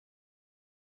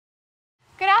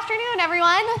afternoon,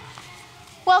 everyone.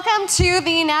 Welcome to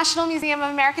the National Museum of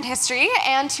American History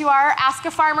and to our Ask a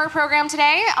Farmer program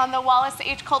today on the Wallace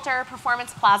H. Coulter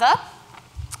Performance Plaza.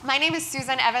 My name is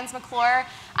Susan Evans McClure.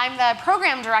 I'm the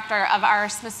program director of our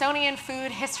Smithsonian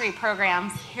Food History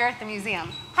programs here at the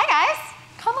museum. Hi, guys.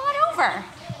 Come on over.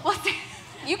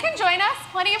 You can join us,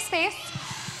 plenty of space.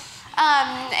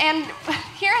 And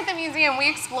here at the museum, we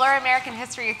explore American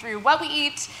history through what we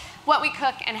eat, what we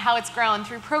cook, and how it's grown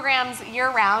through programs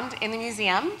year-round in the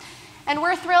museum. And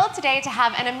we're thrilled today to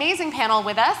have an amazing panel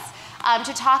with us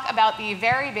to talk about the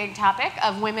very big topic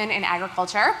of women in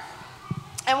agriculture.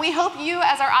 And we hope you,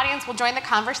 as our audience, will join the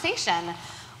conversation.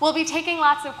 We'll be taking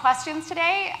lots of questions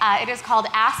today. It is called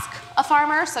Ask a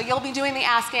Farmer, so you'll be doing the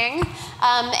asking.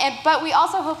 But we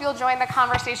also hope you'll join the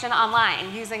conversation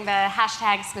online using the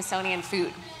hashtag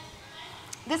 #SmithsonianFood.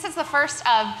 This is the first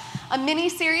of a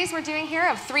mini-series we're doing here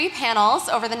of 3 panels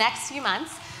over the next few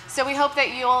months. So we hope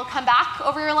that you'll come back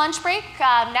over your lunch break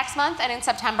next month and in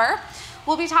September.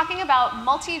 We'll be talking about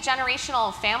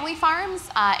multi-generational family farms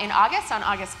in August, on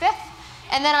August 5th.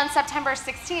 And then on September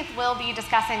 16th, we'll be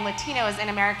discussing Latinos in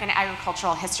American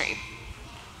agricultural history.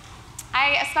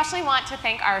 I especially want to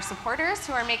thank our supporters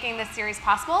who are making this series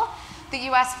possible, the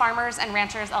U.S. Farmers and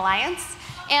Ranchers Alliance,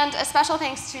 and a special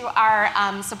thanks to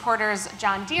our supporters,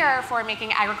 John Deere, for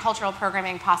making agricultural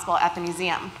programming possible at the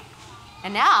museum.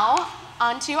 And now,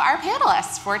 on to our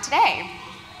panelists for today.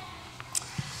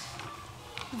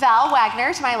 Val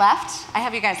Wagner, to my left, I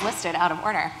have you guys listed out of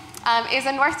order, is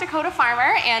a North Dakota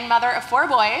farmer and mother of 4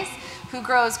 boys who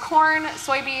grows corn,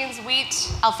 soybeans,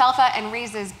 wheat, alfalfa, and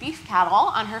raises beef cattle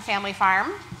on her family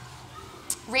farm.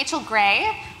 Rachel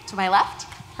Gray, to my left,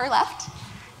 her left,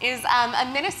 is a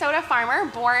Minnesota farmer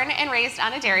born and raised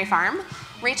on a dairy farm.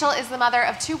 Rachel is the mother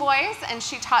of 2 boys, and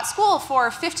she taught school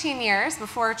for 15 years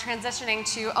before transitioning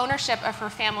to ownership of her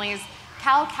family's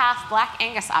cow-calf Black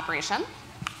Angus operation.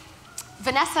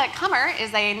 Vanessa Kummer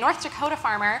is a North Dakota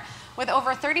farmer with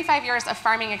over 35 years of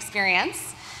farming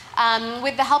experience.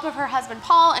 With the help of her husband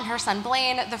Paul and her son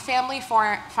Blaine, the family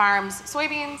farms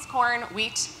soybeans, corn,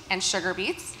 wheat, and sugar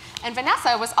beets. And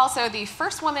Vanessa was also the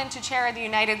first woman to chair the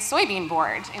United Soybean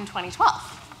Board in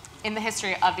 2012 in the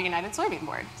history of the United Soybean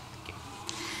Board.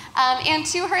 And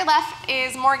to her left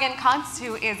is Morgan Kontz,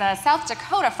 who is a South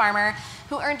Dakota farmer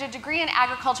who earned a degree in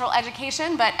agricultural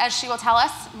education, but as she will tell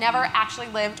us, never actually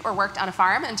lived or worked on a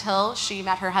farm until she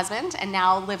met her husband and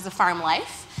now lives a farm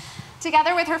life.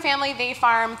 Together with her family, they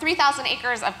farm 3,000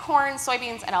 acres of corn,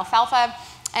 soybeans, and alfalfa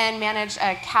and manage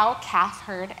a cow-calf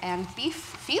herd and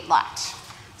beef feedlot.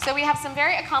 So we have some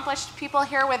very accomplished people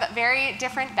here with very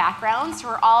different backgrounds who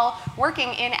are all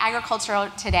working in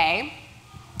agriculture today.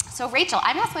 So Rachel,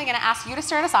 I'm actually going to ask you to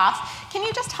start us off. Can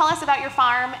you just tell us about your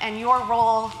farm and your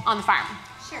role on the farm?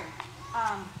 Sure.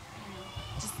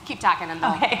 Just keep talking and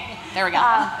okay. There we go.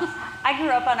 I grew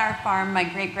up on our farm. My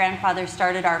great-grandfather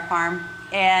started our farm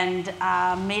and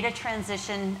made a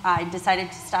transition. I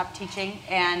decided to stop teaching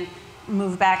and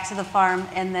move back to the farm,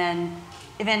 and then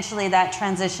eventually that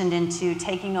transitioned into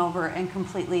taking over and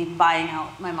completely buying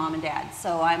out my mom and dad.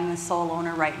 So I'm the sole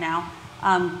owner right now.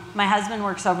 My husband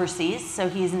works overseas, so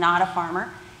he's not a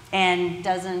farmer and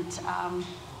doesn't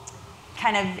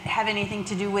kind of have anything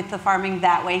to do with the farming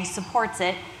that way. He supports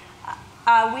it.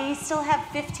 We still have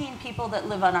 15 people that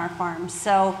live on our farm.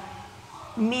 So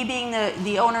me being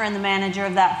the owner and the manager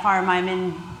of that farm, I'm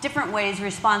in different ways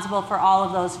responsible for all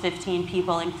of those 15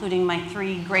 people, including my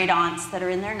 3 great aunts that are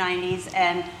in their 90s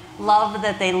and love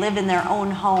that they live in their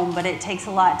own home, but it takes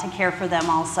a lot to care for them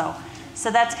also. So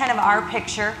that's kind of our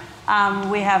picture.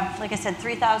 We have, like I said,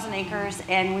 3,000 acres,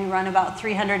 and we run about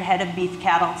 300 head of beef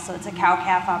cattle, so it's a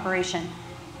cow-calf operation.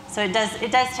 So it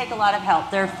does take a lot of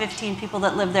help. There are 15 people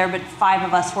that live there, but 5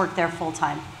 of us work there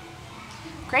full-time.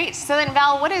 Great. So then,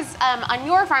 Val, what is, on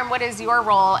your farm, what is your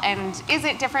role, and is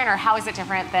it different, or how is it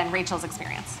different than Rachel's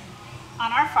experience?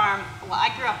 On our farm, well,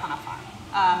 I grew up on a farm.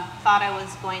 Thought I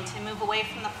was going to move away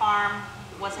from the farm,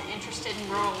 wasn't interested in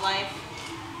rural life.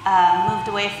 Moved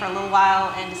away for a little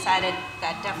while and decided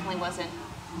that definitely wasn't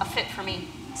a fit for me.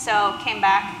 So came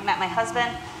back, met my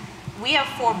husband. We have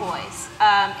 4 boys,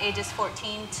 ages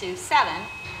 14 to 7.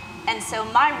 And so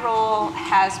my role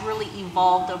has really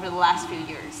evolved over the last few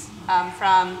years,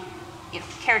 from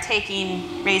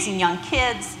caretaking, raising young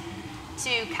kids,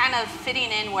 to kind of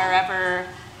fitting in wherever,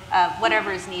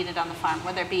 whatever is needed on the farm,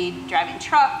 whether it be driving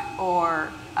truck or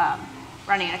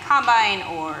running a combine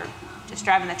or just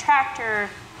driving the tractor.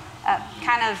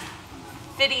 Kind of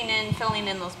fitting in, filling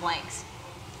in those blanks.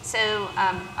 So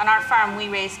on our farm, we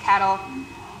raise cattle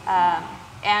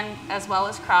and as well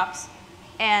as crops.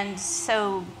 And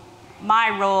so my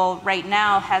role right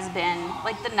now has been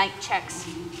like the night checks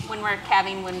when we're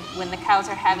calving, when the cows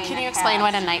are having Can you their explain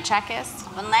calves. what a night check is?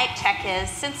 Well, night check is,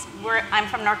 since I'm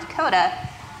from North Dakota,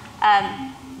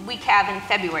 we calve in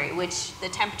February, which the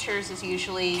temperatures is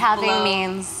usually Calving below.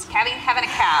 means? Calving, having a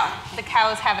cow. The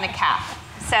cow is having a calf.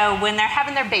 So when they're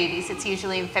having their babies, it's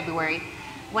usually in February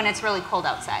when it's really cold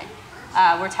outside.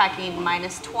 We're talking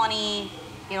 -20,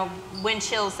 you know, wind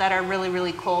chills that are really,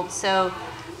 really cold. So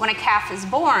when a calf is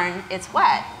born, it's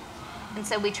wet. And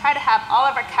so we try to have all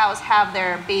of our cows have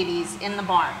their babies in the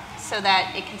barn so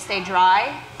that it can stay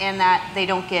dry and that they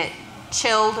don't get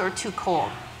chilled or too cold.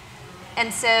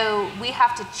 And so we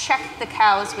have to check the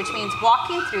cows, which means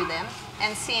walking through them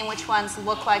and seeing which ones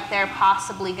look like they're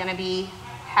possibly going to be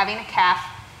having a calf,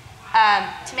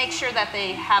 to make sure that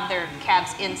they have their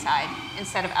calves inside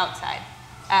instead of outside.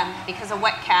 Because a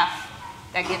wet calf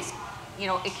that gets, you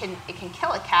know, it can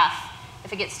kill a calf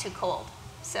if it gets too cold.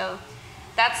 So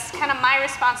that's kind of my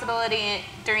responsibility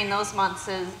during those months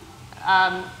is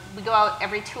we go out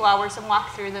every 2 hours and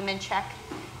walk through them and check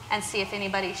and see if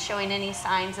anybody's showing any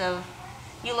signs of,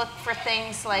 you look for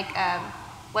things like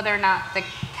whether or not the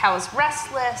cow is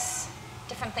restless,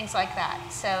 different things like that.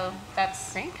 So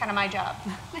that's kind of my job.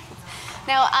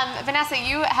 Now, Vanessa,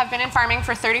 you have been in farming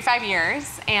for 35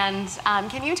 years, and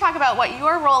can you talk about what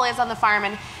your role is on the farm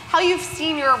and how you've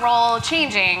seen your role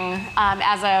changing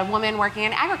as a woman working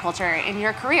in agriculture in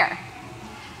your career?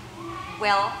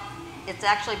 Well, it's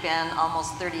actually been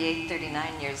almost 38,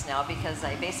 39 years now because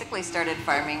I basically started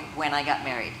farming when I got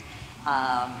married.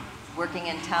 Working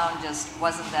in town just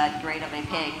wasn't that great of a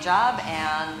paying job,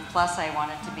 and plus I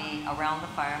wanted to be around the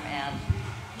farm and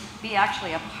be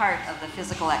actually a part of the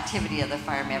physical activity of the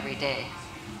farm every day.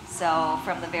 So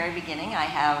from the very beginning, I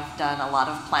have done a lot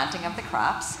of planting of the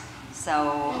crops.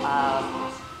 So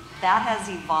that has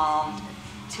evolved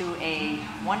to a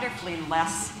wonderfully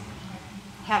less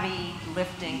heavy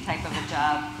lifting type of a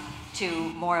job to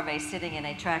more of a sitting in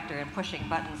a tractor and pushing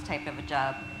buttons type of a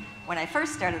job. When I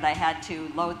first started, I had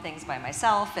to load things by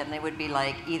myself, and they would be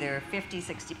like either 50,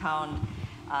 60-pound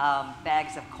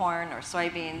bags of corn or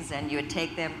soybeans, and you would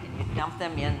take them and you'd dump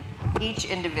them in each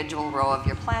individual row of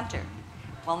your planter.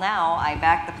 Well, now I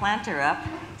back the planter up,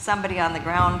 somebody on the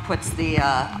ground puts the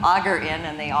auger in,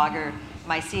 and they auger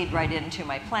my seed right into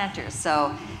my planter.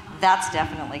 So that's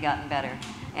definitely gotten better.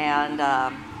 And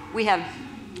we have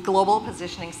global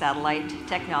positioning satellite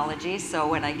technology, so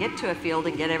when I get to a field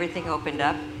and get everything opened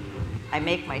up, I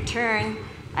make my turn,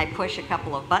 I push a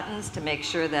couple of buttons to make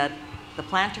sure that the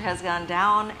planter has gone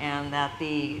down and that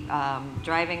the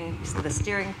the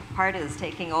steering part is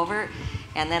taking over,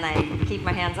 and then I keep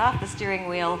my hands off the steering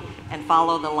wheel and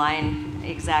follow the line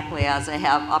exactly as I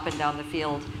have up and down the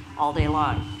field all day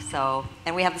long. So,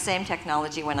 and we have the same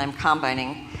technology when I'm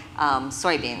combining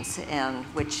soybeans, and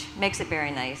which makes it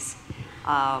very nice.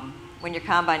 When you're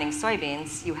combining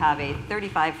soybeans, you have a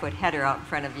 35-foot header out in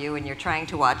front of you, and you're trying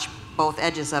to watch both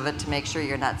edges of it to make sure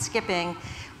you're not skipping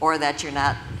or that you're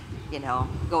not, you know,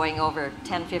 going over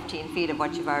 10, 15 feet of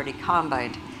what you've already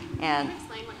combined. And Can you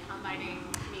explain what combining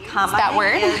means? combining That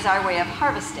word? is our way of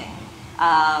harvesting.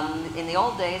 In the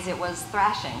old days, it was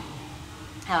thrashing.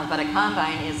 But a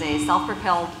combine is a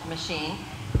self-propelled machine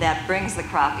that brings the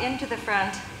crop into the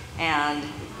front and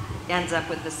ends up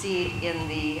with the seed in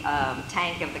the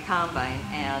tank of the combine,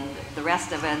 and the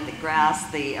rest of it, the grass,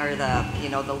 the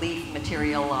leaf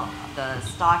material, the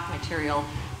stalk material,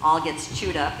 all gets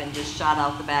chewed up and just shot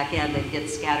out the back end and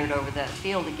gets scattered over the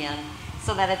field again,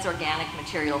 so that it's organic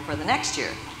material for the next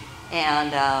year.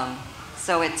 And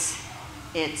so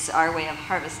it's our way of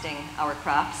harvesting our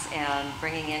crops and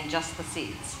bringing in just the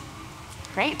seeds.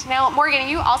 Great. Now, Morgan,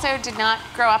 you also did not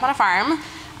grow up on a farm,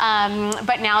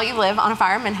 but now you live on a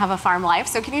farm and have a farm life.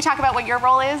 So can you talk about what your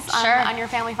role is on your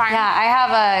family farm? Yeah, I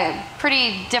have a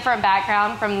pretty different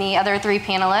background from the other three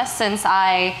panelists, since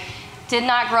I did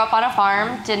not grow up on a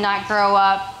farm, did not grow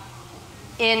up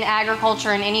in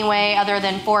agriculture in any way other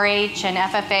than 4-H and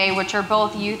FFA, which are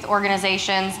both youth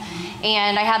organizations.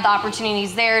 And I had the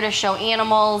opportunities there to show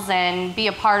animals and be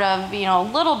a part of, a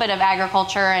little bit of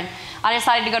agriculture. And I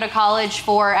decided to go to college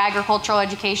for agricultural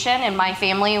education, and my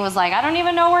family was like, I don't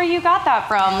even know where you got that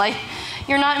from. Like,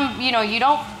 you're not,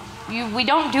 we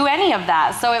don't do any of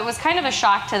that. So it was kind of a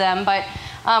shock to them. But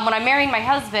when I married my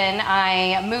husband,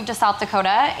 I moved to South Dakota,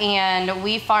 and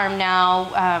we farm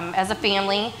now as a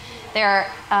family. There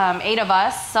are 8 of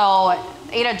us, so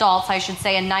 8 adults, I should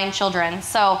say, and 9 children.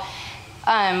 So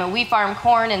we farm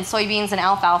corn and soybeans and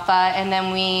alfalfa, and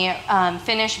then we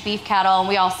finish beef cattle, and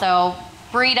we also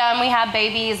breed them. We have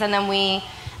babies, and then we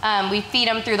We feed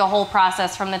them through the whole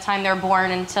process from the time they're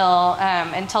born until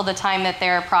the time that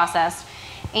they're processed.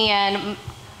 And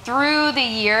through the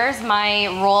years, my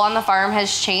role on the farm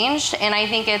has changed, and I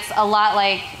think it's a lot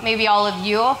like maybe all of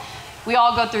you. We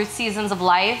all go through seasons of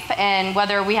life, and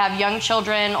whether we have young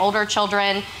children, older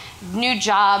children, new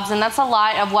jobs, and that's a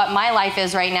lot of what my life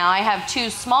is right now. I have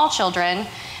 2 small children,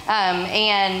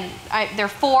 and they're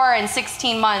 4 and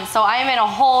 16 months, so I'm in a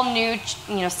whole new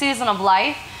season of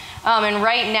life. And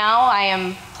right now I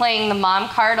am playing the mom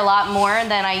card a lot more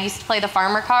than I used to play the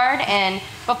farmer card. And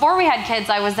before we had kids,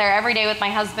 I was there every day with my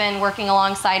husband, working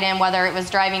alongside him, whether it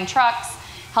was driving trucks,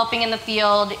 helping in the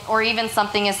field, or even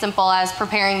something as simple as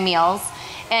preparing meals.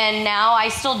 And now I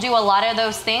still do a lot of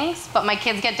those things, but my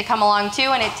kids get to come along too,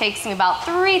 and it takes me about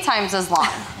 3 times as long.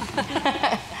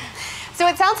 So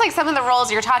it sounds like some of the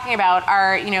roles you're talking about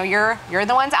are, you're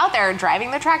the ones out there driving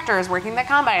the tractors, working the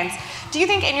combines. Do you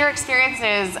think in your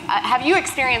experiences, have you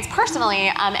experienced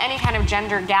personally any kind of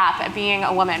gender gap at being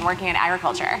a woman working in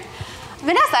agriculture?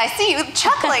 Vanessa, I see you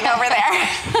chuckling over there.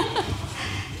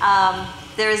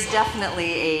 There is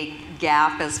definitely a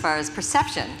gap as far as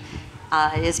perception.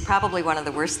 Is probably one of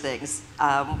the worst things.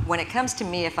 When it comes to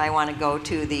me, if I want to go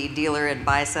to the dealer and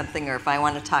buy something, or if I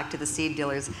want to talk to the seed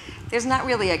dealers, there's not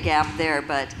really a gap there,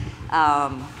 but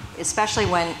especially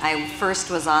when I first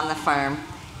was on the farm,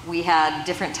 we had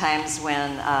different times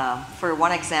when, for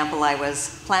one example, I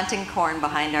was planting corn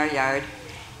behind our yard,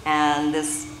 and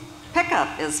this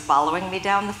pickup is following me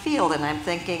down the field, and I'm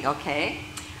thinking, okay,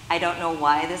 I don't know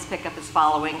why this pickup is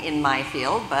following in my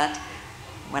field, but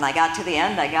when I got to the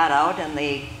end, I got out, and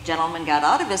the gentleman got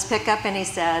out of his pickup, and he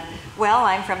said, well,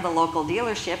 I'm from the local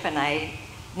dealership, and I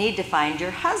need to find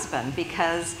your husband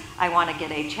because I want to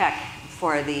get a check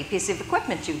for the piece of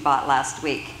equipment you bought last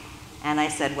week. And I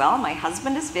said, well, my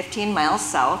husband is 15 miles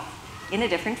south in a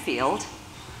different field,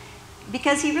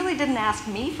 because he really didn't ask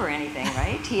me for anything,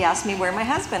 right? He asked me where my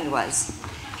husband was.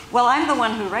 Well, I'm the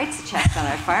one who writes the checks on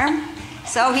our farm,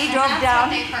 so he drove down. That's what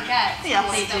they forget.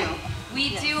 Yes, they do.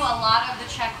 We do a lot of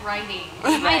the check writing.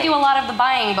 We might do a lot of the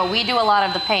buying, but we do a lot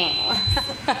of the paying.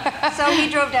 So he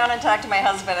drove down and talked to my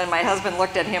husband, and my husband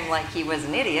looked at him like he was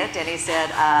an idiot, and he said,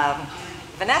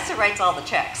 Vanessa writes all the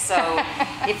checks, so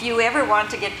if you ever want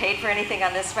to get paid for anything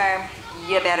on this farm,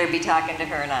 you better be talking to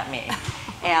her, not me.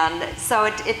 And so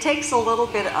it takes a little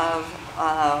bit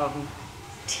of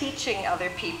teaching other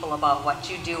people about what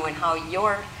you do and how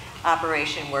your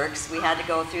operation works. We had to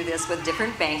go through this with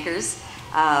different bankers.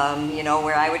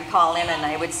 Where I would call in and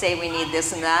I would say we need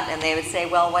this and that, and they would say,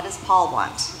 well, what does Paul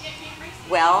want?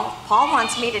 Well, Paul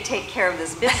wants me to take care of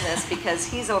this business because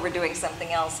he's overdoing something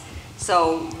else.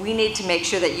 So we need to make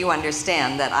sure that you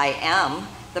understand that I am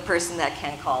the person that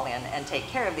can call in and take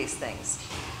care of these things.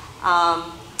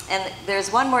 And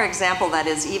there's one more example that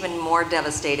is even more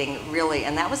devastating, really,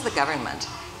 and that was the government.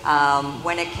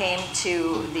 When it came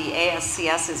to the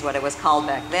ASCS, is what it was called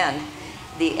back then,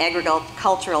 the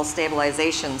Agricultural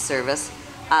Stabilization Service,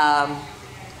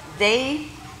 they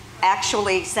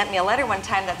actually sent me a letter one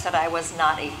time that said I was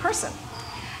not a person.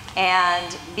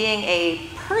 And being a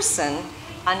person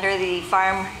under the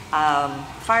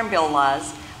farm bill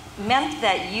laws meant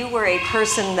that you were a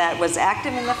person that was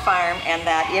active in the farm, and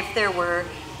that if there were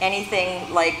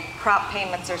anything like crop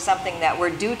payments or something that were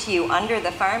due to you under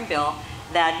the farm bill,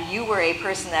 that you were a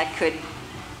person that could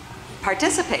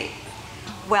participate.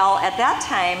 Well, at that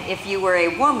time, if you were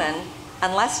a woman,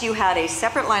 unless you had a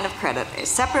separate line of credit, a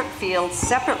separate field,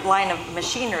 separate line of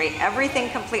machinery, everything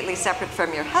completely separate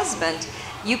from your husband,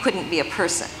 you couldn't be a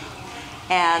person.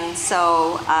 And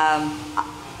so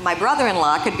my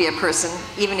brother-in-law could be a person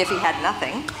even if he had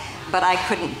nothing, but I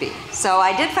couldn't be. So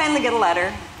I did finally get a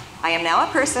letter. I am now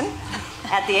a person.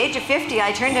 At the age of 50,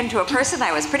 I turned into a person.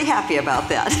 I was pretty happy about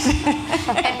that.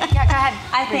 And, yeah, go ahead.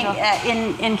 I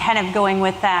think in kind of going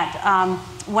with that,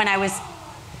 when I was,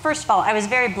 first of all, I was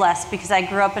very blessed because I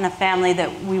grew up in a family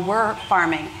that we were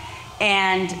farming.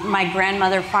 And my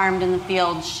grandmother farmed in the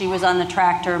field. She was on the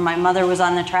tractor. My mother was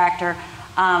on the tractor.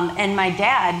 And my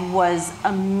dad was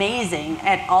amazing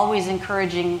at always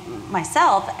encouraging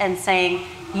myself and saying,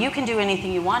 you can do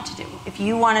anything you want to do. If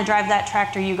you want to drive that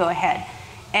tractor, you go ahead.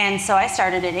 And so I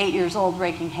started at 8 years old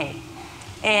raking hay.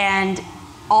 And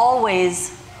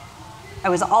I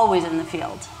was always in the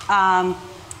field.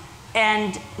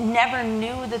 And never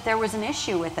knew that there was an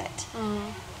issue with it. Mm-hmm.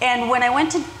 And when I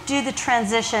went to do the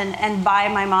transition and buy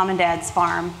my mom and dad's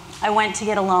farm, I went to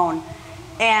get a loan.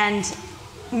 And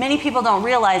many people don't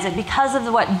realize it, because of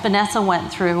what Vanessa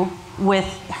went through with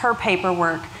her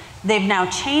paperwork, they've now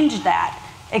changed that,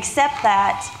 except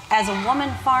that as a woman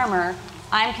farmer,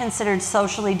 I'm considered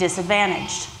socially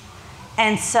disadvantaged.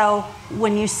 And so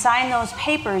when you sign those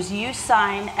papers, you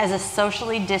sign as a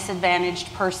socially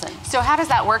disadvantaged person. So how does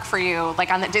that work for you? Like,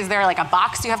 is there like a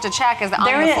box you have to check? Is it on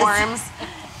the forms?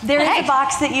 There is a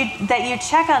box that you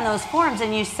check on those forms,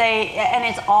 and you say, and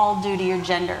it's all due to your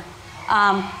gender.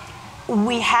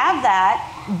 We have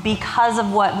that because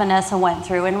of what Vanessa went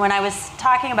through. And when I was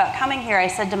talking about coming here, I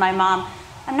said to my mom,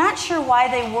 I'm not sure why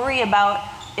they worry about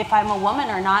if I'm a woman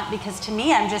or not, because to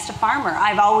me, I'm just a farmer.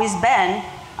 I've always been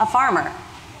a farmer.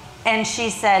 And she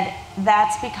said,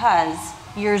 that's because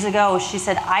years ago, she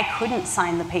said, I couldn't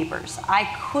sign the papers. I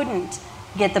couldn't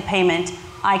get the payment.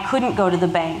 I couldn't go to the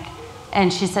bank.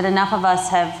 And she said, enough of us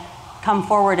have come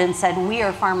forward and said, we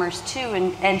are farmers too.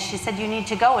 And she said, you need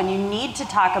to go and you need to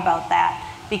talk about that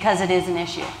because it is an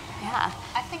issue. Yeah.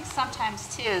 I think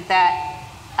sometimes too that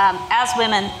as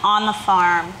women on the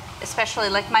farm, especially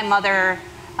like my mother,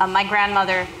 my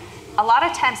grandmother, a lot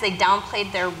of times they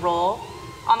downplayed their role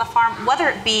on the farm, whether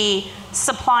it be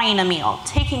supplying a meal,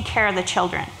 taking care of the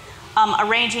children,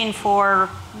 arranging for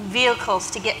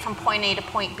vehicles to get from point A to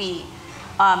point B,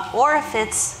 or if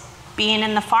it's being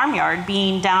in the farmyard,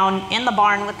 being down in the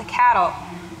barn with the cattle,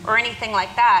 or anything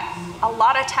like that. A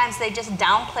lot of times they just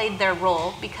downplayed their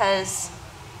role because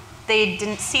they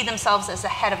didn't see themselves as the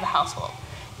head of the household.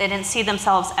 They didn't see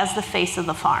themselves as the face of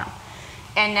the farm.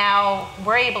 And now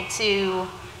we're able to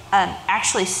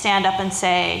actually stand up and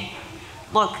say,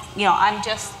 look, you know,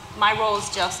 my role is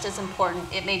just as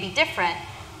important. It may be different,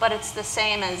 but it's the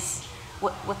same as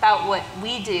without what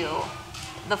we do,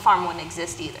 the farm wouldn't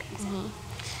exist either. Mm-hmm.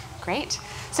 Great.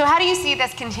 So how do you see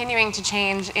this continuing to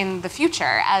change in the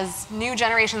future as new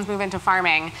generations move into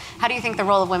farming? How do you think the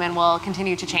role of women will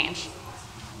continue to change?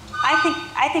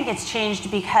 I think it's changed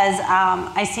because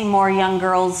I see more young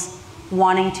girls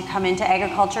wanting to come into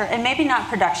agriculture, and maybe not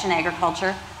production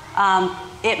agriculture.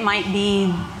 It might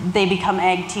be they become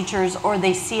ag teachers, or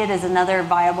they see it as another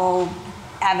viable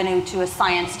avenue to a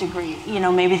science degree. You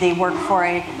know, maybe they work for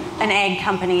an ag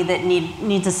company that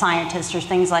needs a scientist or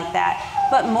things like that.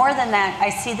 But more than that, I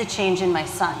see the change in my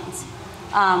sons.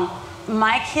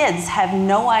 My kids have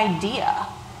no idea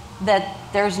that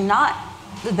there's not,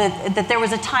 that there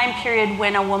was a time period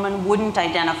when a woman wouldn't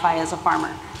identify as a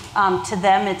farmer. To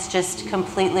them, it's just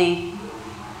completely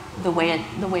the way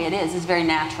it is. It's very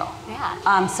natural.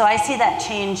 Yeah. So I see that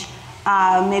change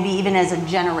maybe even as a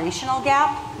generational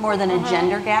gap more than a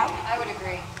gender gap. I would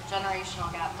agree. Generational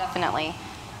gap, definitely.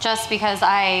 Just because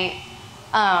I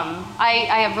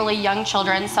have really young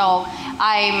children, so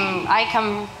I'm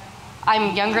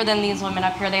younger than these women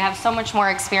up here. They have so much more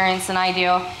experience than I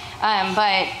do.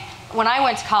 But when I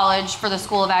went to college for the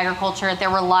School of Agriculture, there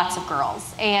were lots of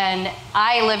girls. And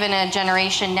I live in a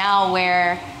generation now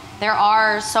where there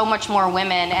are so much more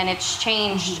women, and it's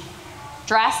changed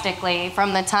drastically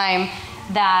from the time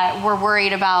that we're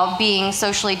worried about being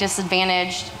socially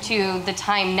disadvantaged to the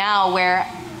time now where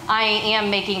I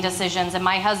am making decisions and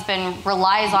my husband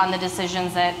relies on the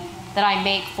decisions that I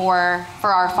make for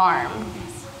our farm.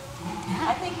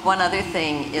 I think one other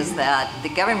thing is that the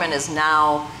government is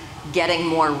now getting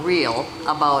more real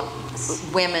about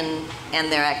women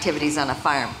and their activities on a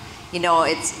farm. You know,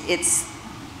 it's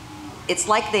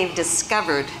like they've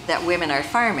discovered that women are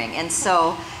farming, and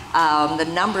so the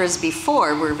numbers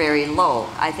before were very low.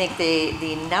 I think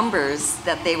the numbers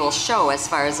that they will show as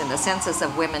far as in the census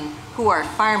of women who are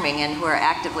farming and who are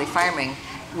actively farming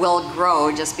will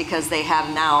grow just because they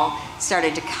have now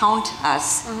started to count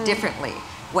us differently.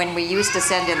 When we used to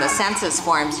send in the census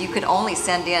forms, you could only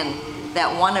send in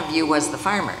that one of you was the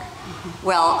farmer.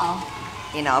 Well,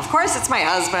 you know, of course it's my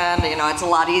husband, you know, it's a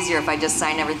lot easier if I just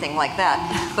sign everything like that.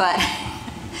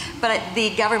 But the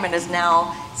government is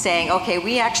now saying, okay,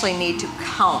 we actually need to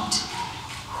count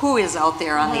who is out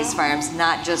there on these farms,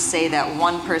 not just say that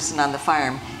one person on the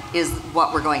farm is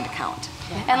what we're going to count.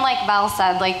 And like Val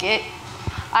said,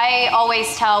 I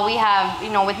always tell, we have, you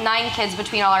know, with 9 kids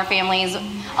between all our families,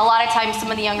 a lot of times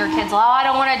some of the younger kids, oh, I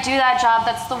don't want to do that job,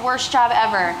 that's the worst job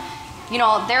ever. You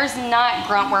know, there's not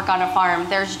grunt work on a farm,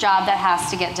 there's job that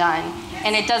has to get done.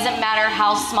 And it doesn't matter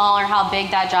how small or how big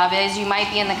that job is. You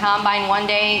might be in the combine one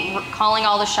day calling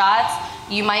all the shots.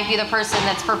 You might be the person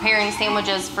that's preparing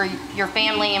sandwiches for your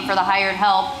family and for the hired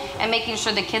help and making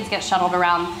sure the kids get shuttled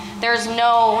around. There's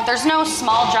no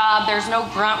small job, there's no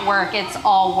grunt work. It's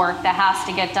all work that has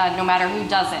to get done no matter who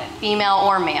does it, female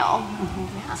or male.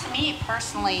 To me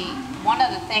personally, one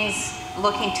of the things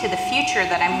looking to the future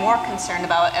that I'm more concerned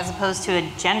about as opposed to a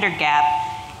gender gap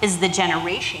is the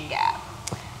generation gap.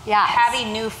 Yeah.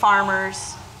 Having new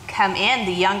farmers come in,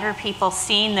 the younger people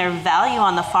seeing their value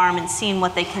on the farm and seeing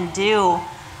what they can do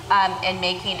and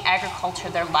making agriculture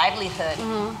their livelihood.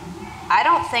 I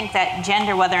don't think that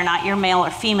gender, whether or not you're male or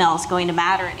female, is going to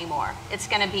matter anymore. It's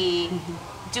going to be,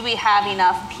 do we have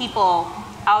enough people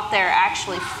out there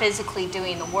actually physically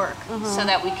doing the work so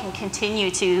that we can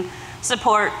continue to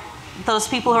support those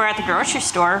people who are at the grocery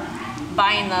store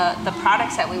buying the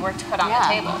products that we work to put on the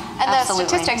table. And the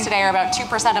statistics today are about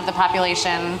 2% of the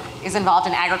population is involved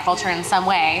in agriculture in some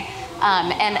way.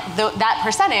 And that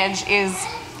percentage is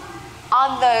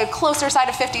on the closer side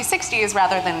of 50s, 60s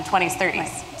rather than 20s, 30s.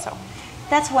 Right. So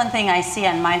that's one thing I see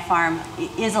on my farm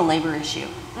is a labor issue.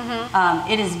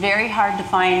 It is very hard to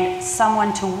find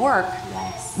someone to work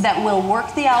that will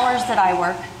work the hours that I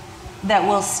work, that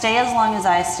will stay as long as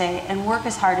I stay, and work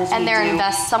as hard as we do. And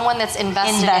they're someone that's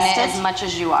invested in it as much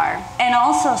as you are. And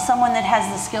also someone that has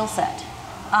the skill set.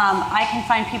 I can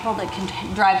find people that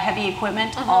can drive heavy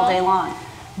equipment all day long,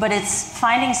 but it's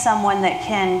finding someone that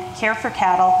can care for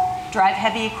cattle, drive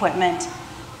heavy equipment,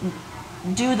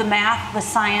 do the math, the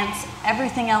science,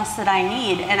 everything else that I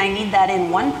need, and I need that in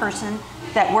one person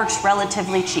that works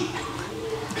relatively cheap.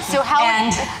 So how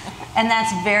and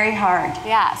that's very hard.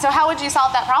 Yeah. So how would you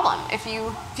solve that problem if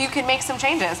you could make some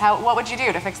changes? What would you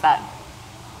do to fix that?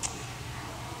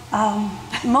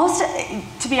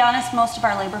 To be honest, most of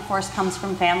our labor force comes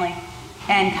from family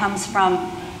and comes from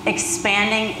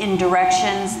expanding in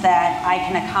directions that I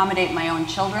can accommodate my own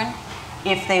children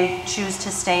if they choose to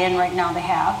stay in. Right now they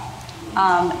have,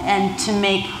 and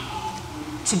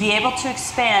to be able to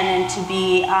expand and to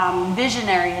be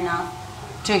visionary enough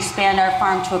to expand our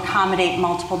farm to accommodate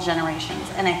multiple generations.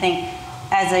 And I think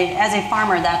as a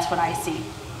farmer, that's what I see,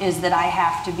 is that I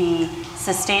have to be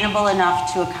sustainable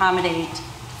enough to accommodate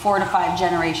 4 to 5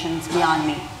 generations beyond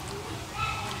me.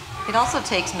 It also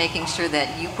takes making sure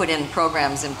that you put in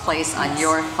programs in place on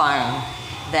your farm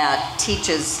that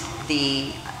teaches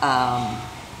the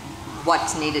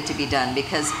what's needed to be done.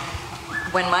 Because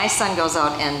when my son goes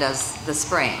out and does the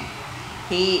spraying,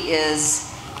 he is,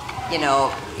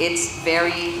 it's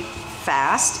very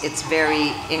fast, it's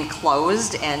very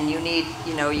enclosed, and you need,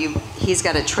 he's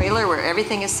got a trailer where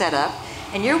everything is set up,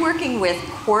 and you're working with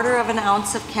 1/4 of an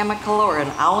ounce of chemical or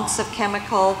an ounce of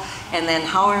chemical, and then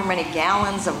however many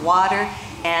gallons of water,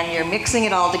 and you're mixing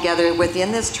it all together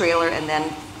within this trailer, and then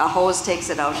a hose takes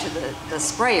it out to the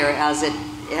sprayer as it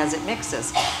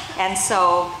mixes. And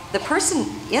so the person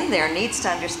in there needs to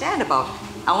understand about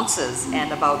ounces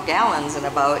and about gallons and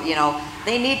about,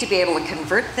 they need to be able to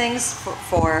convert things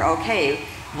for okay,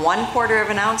 1/4 of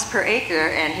an ounce per acre,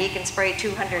 and he can spray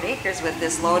 200 acres with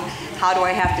this load. How do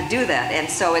I have to do that? And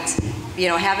so it's,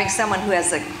 having someone who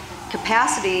has the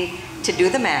capacity to do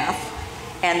the math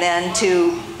and then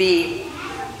to be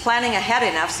planning ahead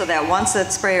enough so that once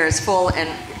that sprayer is full and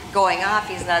going off,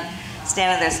 he's not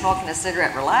standing there smoking a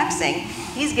cigarette relaxing.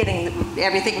 He's getting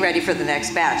everything ready for the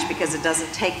next batch, because it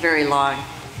doesn't take very long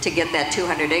to get that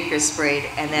 200 acres sprayed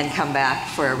and then come back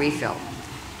for a refill.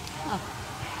 Oh.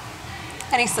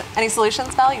 Any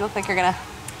solutions, Val? You look like you're going to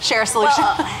share a solution.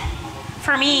 Well,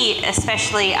 for me,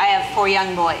 especially, I have 4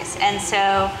 young boys, and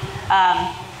so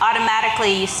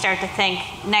automatically you start to think,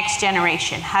 next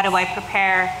generation, how do I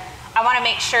prepare? I want to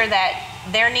make sure that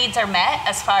their needs are met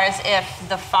as far as if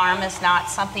the farm is not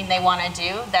something they want to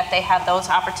do, that they have those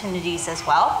opportunities as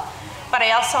well. But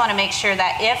I also want to make sure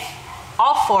that if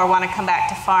all 4 want to come back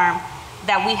to farm,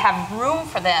 that we have room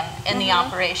for them in the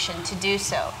operation to do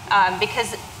so.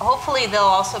 Because hopefully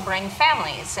they'll also bring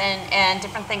families and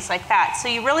different things like that. So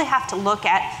you really have to look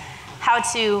at how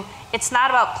to, it's not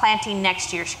about planting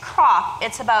next year's crop,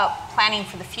 it's about planning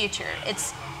for the future.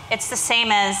 It's the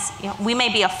same as, we may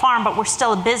be a farm, but we're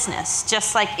still a business,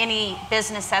 just like any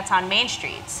business that's on Main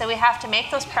Street. So we have to make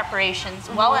those preparations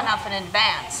well enough in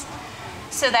advance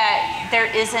so that there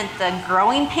isn't the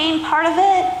growing pain part of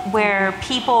it, where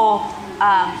people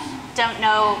don't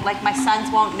know, like my sons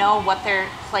won't know what their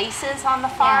place is on the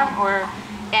farm,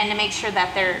 and to make sure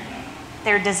that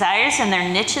their desires and their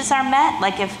niches are met.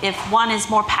 Like if one is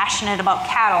more passionate about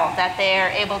cattle, that they are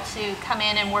able to come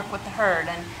in and work with the herd.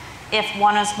 And if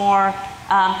one is more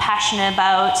passionate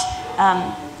about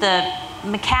the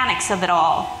mechanics of it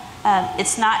all.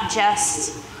 It's not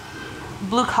just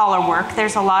blue-collar work.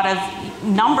 There's a lot of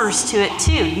numbers to it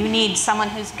too. You need someone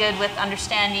who's good with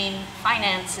understanding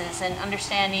finances and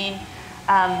understanding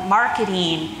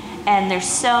marketing, and there's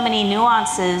so many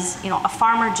nuances. A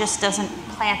farmer just doesn't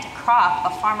plant a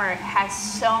crop. A farmer has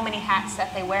so many hats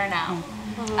that they wear now.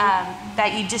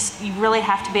 That you really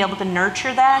have to be able to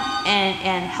nurture that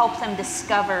and help them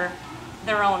discover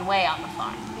their own way on the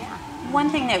farm. Yeah.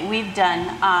 One thing that we've done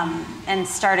and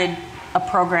started a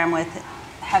program with,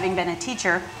 having been a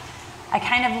teacher, I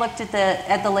kind of looked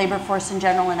at the labor force in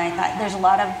general, and I thought there's a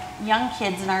lot of young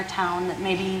kids in our town that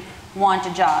maybe want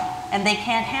a job. And they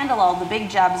can't handle all the big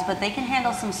jobs, but they can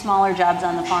handle some smaller jobs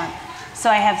on the farm. So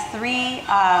I have 3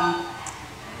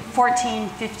 14,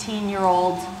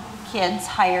 15-year-old kids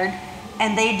hired,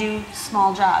 and they do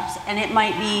small jobs. And it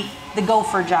might be the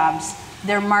gopher jobs.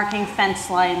 They're marking fence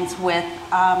lines with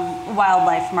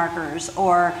wildlife markers,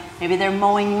 or maybe they're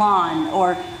mowing lawn,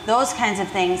 or those kinds of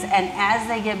things. And as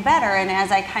they get better, and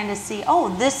as I kind of see, oh,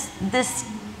 this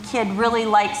kid really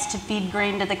likes to feed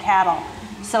grain to the cattle,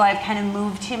 so I've kind of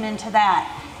moved him into that.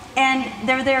 And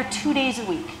they're there 2 days a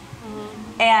week.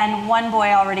 And one boy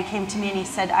already came to me and he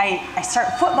said, I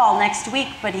start football next week,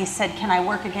 but he said, can I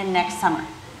work again next summer?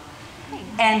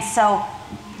 And so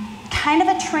kind of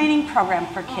a training program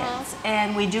for kids.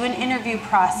 And we do an interview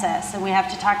process, and we have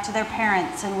to talk to their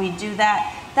parents, and we do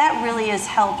that. That really has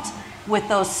helped with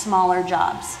those smaller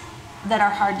jobs that are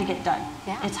hard to get done.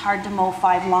 Yeah. It's hard to mow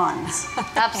 5 lawns.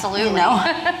 Absolutely. You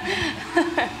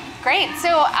know? Great.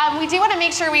 So we do want to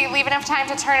make sure we leave enough time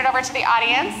to turn it over to the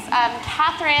audience.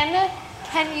 Catherine,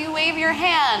 can you wave your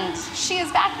hand? She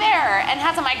is back there and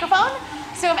has a microphone.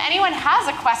 So if anyone has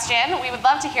a question, we would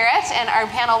love to hear it, and our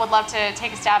panel would love to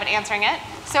take a stab at answering it.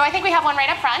 So I think we have one right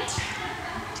up front.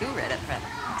 2 right up front.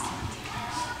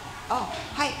 Oh,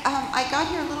 hi. I got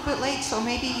here a little bit late, so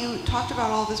maybe you talked about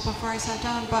all this before I sat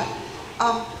down, but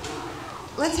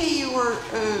let's say you were,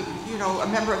 a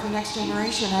member of the next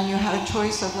generation, and you had a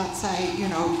choice of, let's say,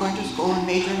 going to school and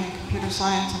majoring in computer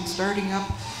science and starting up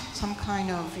some kind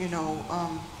of,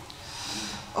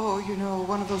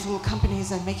 one of those little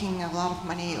companies and making a lot of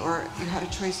money, or you had a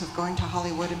choice of going to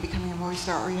Hollywood and becoming a movie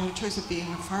star, or you had a choice of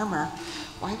being a farmer.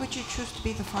 Why would you choose to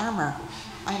be the farmer?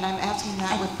 And I'm asking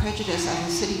that with prejudice as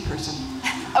a city person.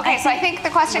 Okay, so I think the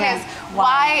question is,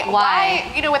 why,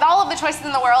 with all of the choices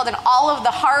in the world and all of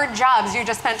the hard jobs you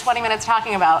just spent 20 minutes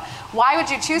talking about, why would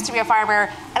you choose to be a farmer?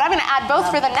 And I'm going to add both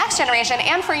for the next generation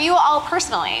and for you all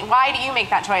personally. Why do you make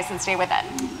that choice and stay with it?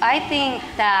 I think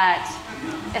that,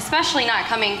 especially not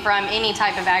coming from any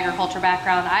type of agriculture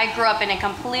background, I grew up in a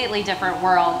completely different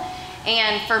world.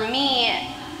 And for me,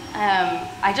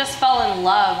 I just fell in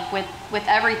love with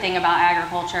everything about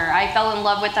agriculture. I fell in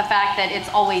love with the fact that it's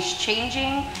always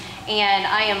changing, and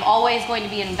I am always going to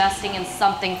be investing in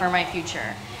something for my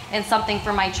future and something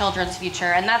for my children's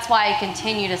future. And that's why I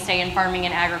continue to stay in farming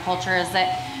and agriculture, is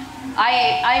that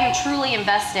I'm truly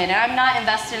invested. And I'm not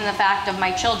invested in the fact of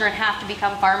my children have to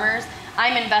become farmers.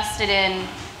 I'm invested in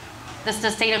the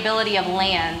sustainability of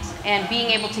land and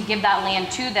being able to give that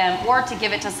land to them, or to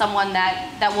give it to someone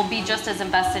that will be just as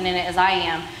invested in it as I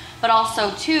am. But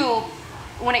also too,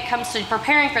 when it comes to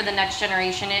preparing for the next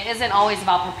generation, it isn't always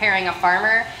about preparing a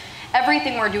farmer.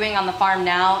 Everything we're doing on the farm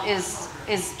now is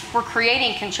we're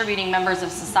creating contributing members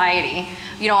of society.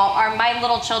 My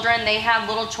little children, they have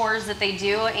little chores that they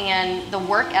do, and the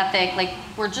work ethic, like,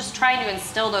 we're just trying to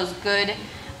instill those good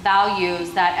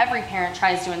values that every parent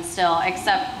tries to instill,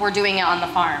 except we're doing it on the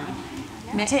farm.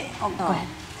 Go ahead.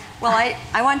 Well,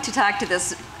 I want to talk to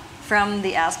this from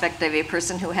the aspect of a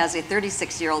person who has a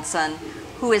 36-year-old son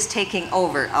who is taking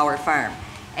over our farm.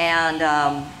 And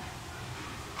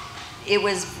it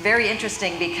was very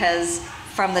interesting because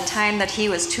from the time that he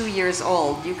was 2 years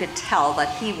old, you could tell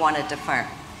that he wanted to farm.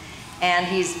 And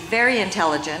he's very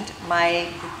intelligent.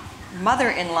 My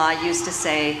mother-in-law used to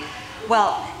say,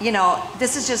 well,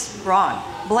 this is just wrong.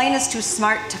 Blaine is too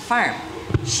smart to farm.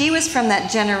 She was from that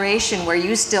generation where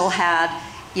you still had,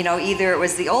 either it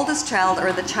was the oldest child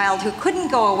or the child who couldn't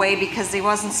go away because he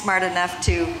wasn't smart enough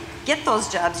to get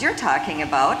those jobs you're talking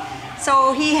about.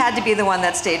 So he had to be the one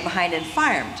that stayed behind and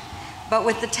farmed. But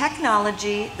with the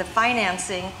technology, the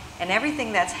financing, and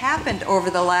everything that's happened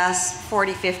over the last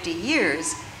 40, 50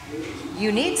 years,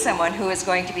 you need someone who is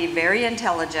going to be very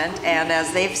intelligent, and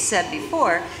as they've said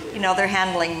before, they're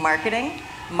handling marketing.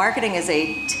 Marketing is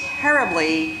a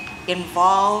terribly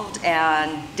involved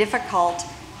and difficult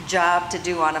job to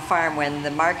do on a farm when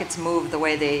the markets move the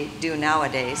way they do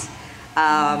nowadays.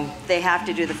 They have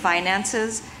to do the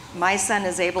finances. My son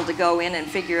is able to go in and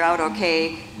figure out,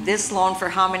 okay, this loan for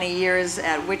how many years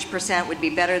at which % would be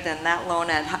better than that loan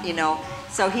at,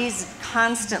 so he's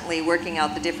constantly working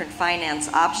out the different finance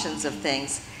options of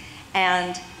things.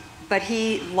 But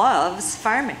he loves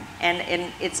farming,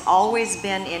 and it's always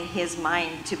been in his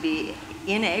mind to be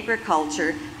in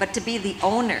agriculture, but to be the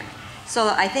owner. So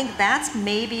I think that's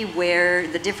maybe where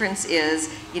the difference is.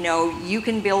 You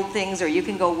can build things, or you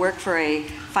can go work for a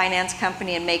finance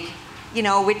company and make,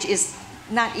 which is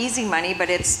not easy money, but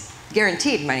it's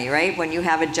guaranteed money, right? When you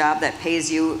have a job that pays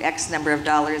you X number of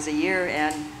dollars a year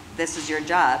and this is your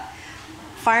job.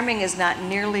 Farming is not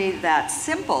nearly that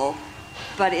simple,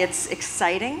 but it's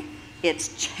exciting.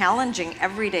 It's challenging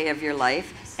every day of your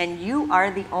life, and you are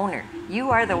the owner.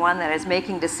 You are the one that is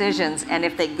making decisions, and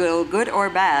if they go good or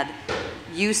bad,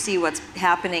 you see what's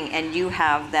happening and you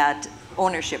have that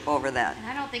ownership over that. And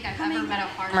I don't think I've ever met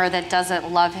a farmer that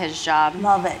doesn't love his job.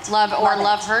 Love it.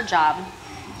 Love her job.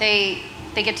 They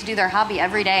get to do their hobby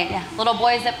every day. Yeah. Little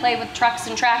boys that play with trucks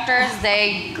and tractors,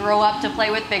 they grow up to play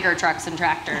with bigger trucks and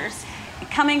tractors.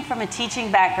 Coming from a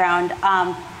teaching background,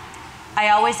 I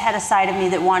always had a side of me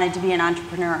that wanted to be an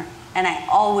entrepreneur, and I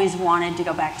always wanted to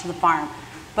go back to the farm.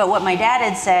 But what my dad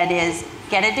had said is,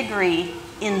 get a degree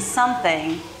in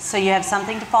something so you have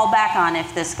something to fall back on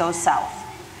if this goes south.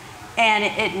 And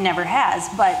it never has,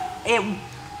 but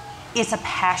it's a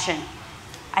passion.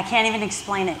 I can't even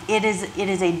explain it. It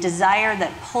is a desire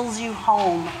that pulls you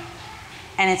home,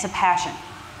 and it's a passion.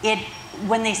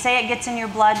 When they say it gets in your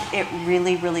blood, it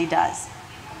really, really does.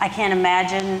 I can't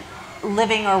imagine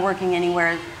living or working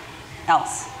anywhere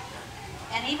else.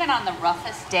 And even on the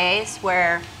roughest days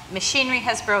where machinery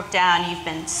has broke down, you've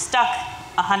been stuck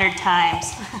 100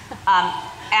 times,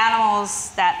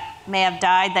 animals that may have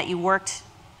died that you worked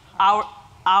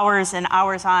hours and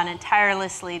hours on and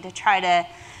tirelessly to try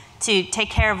to take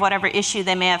care of whatever issue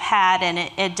they may have had, and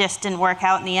it just didn't work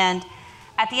out in the end.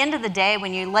 At the end of the day,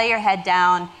 when you lay your head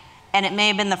down, and it may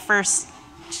have been the first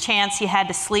chance you had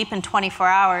to sleep in 24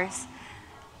 hours,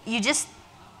 it's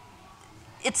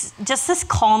just this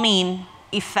calming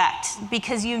effect,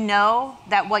 because you know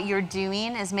that what you're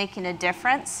doing is making a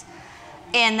difference,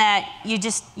 and that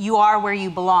you are where you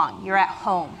belong. You're at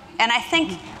home. And I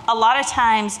think a lot of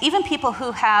times, even people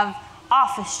who have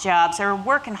office jobs or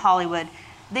work in Hollywood,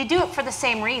 they do it for the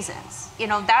same reasons. You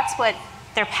know, that's what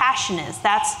their passion is.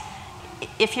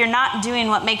 If you're not doing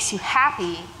what makes you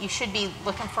happy, you should be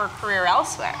looking for a career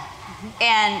elsewhere.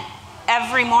 And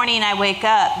every morning I wake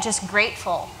up just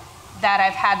grateful that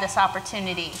I've had this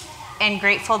opportunity, and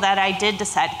grateful that I did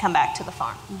decide to come back to the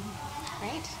farm.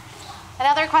 Great.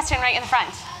 Another question right in the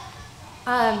front.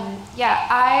 Yeah,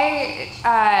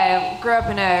 I grew up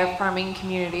in a farming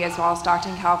community as well,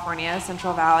 Stockton, California,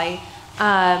 Central Valley.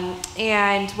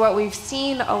 And what we've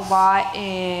seen a lot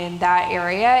in that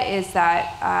area is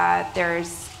that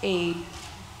there's a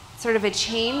sort of a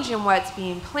change in what's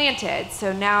being planted.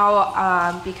 So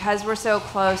now, because we're so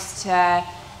close to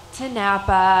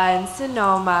Napa and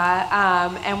Sonoma,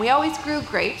 and we always grew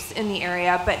grapes in the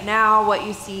area, but now what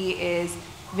you see is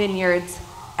vineyards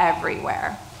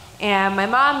everywhere. And my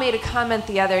mom made a comment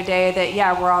the other day that,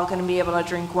 yeah, we're all going to be able to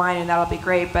drink wine and that'll be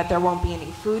great, but there won't be any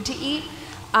food to eat.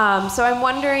 So I'm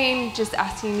wondering, just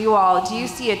asking you all, do you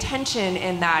see a tension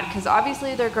in that? Because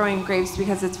obviously they're growing grapes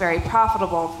because it's very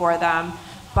profitable for them,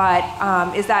 but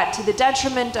is that to the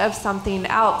detriment of something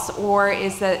else, or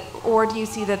do you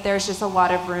see that there's just a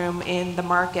lot of room in the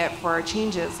market for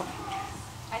changes?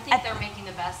 I think they're making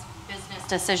the best business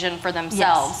decision for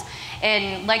themselves. Yes.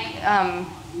 And like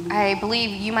I believe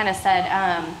you might have said,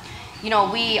 you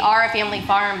know, we are a family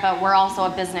farm, but we're also a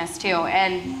business too.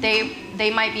 And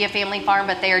they might be a family farm,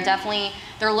 but they're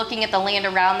looking at the land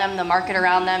around them, the market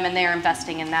around them, and they're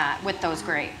investing in that with those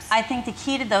grapes. I think the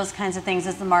key to those kinds of things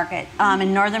is the market.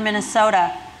 In northern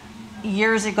Minnesota,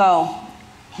 years ago,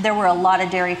 there were a lot of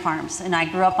dairy farms, and I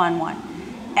grew up on one.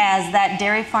 As that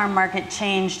dairy farm market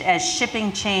changed, as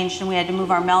shipping changed and we had to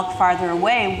move our milk farther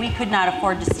away, we could not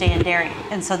afford to stay in dairy.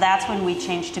 And so that's when we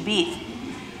changed to beef.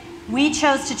 We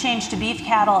chose to change to beef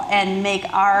cattle and make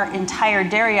our entire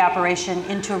dairy operation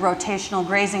into a rotational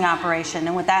grazing operation.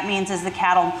 And what that means is the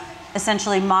cattle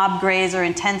essentially mob graze or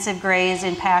intensive graze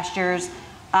in pastures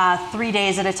 3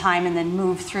 days at a time and then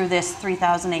move through this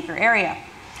 3,000 acre area.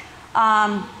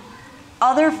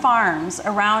 Other farms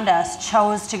around us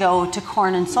chose to go to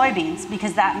corn and soybeans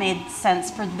because that made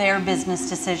sense for their business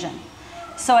decision.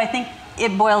 So I think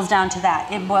it boils down to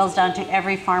that. It boils down to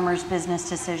every farmer's business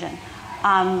decision.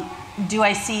 Do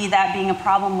I see that being a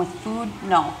problem with food?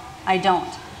 No, I don't.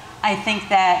 I think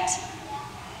that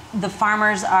the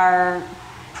farmers are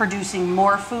producing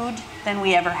more food than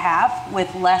we ever have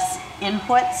with less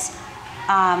inputs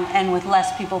and with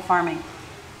less people farming.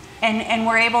 And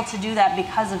we're able to do that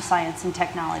because of science and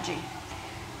technology.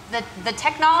 The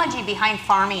technology behind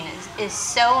farming is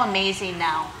so amazing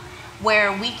now,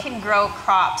 where we can grow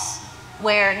crops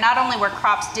where not only where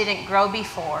crops didn't grow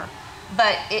before,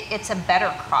 but it's a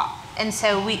better crop. And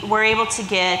so we're able to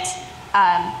get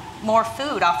more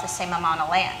food off the same amount of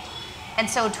land. And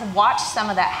so to watch some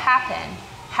of that happen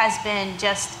has been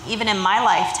just, even in my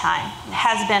lifetime,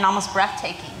 has been almost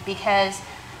breathtaking, because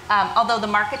although the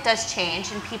market does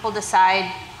change and people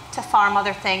decide to farm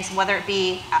other things, whether it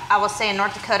be, I will say in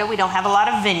North Dakota, we don't have a lot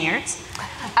of vineyards,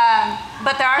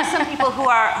 But there are some people who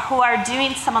are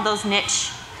doing some of those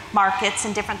niche markets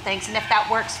and different things, and if that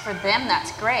works for them,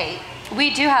 that's great. We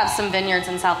do have some vineyards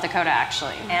in South Dakota,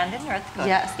 actually. And in North Dakota.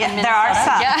 Yes. Yeah, there are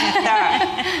some. Yeah. There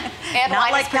are. And Not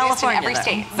wine like is produced in California, every though.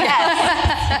 state.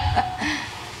 Yes.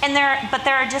 And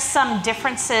there are just some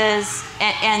differences,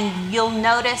 and you'll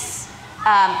notice,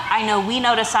 I know we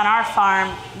notice on our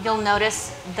farm, you'll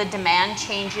notice the demand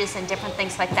changes and different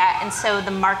things like that, and so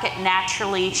the market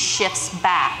naturally shifts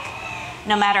back.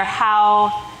 No matter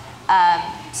how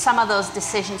some of those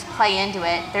decisions play into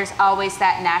it, there's always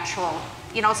that natural,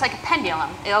 it's like a pendulum.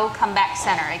 It'll come back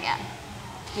center again.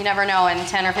 You never know, in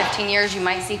 10 or 15 years, you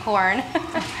might see corn.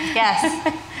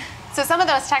 Yes. So some of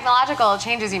those technological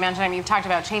changes you mentioned, you've talked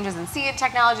about changes in seed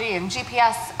technology and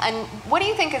GPS, and what do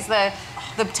you think is the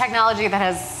technology that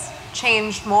has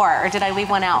changed more, or did I leave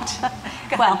one out?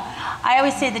 Well, I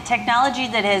always say the technology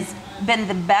that has been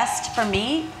the best for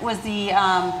me was the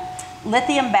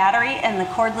lithium battery and the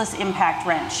cordless impact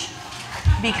wrench.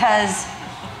 Because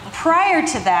prior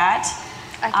to that,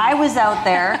 I was out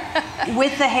there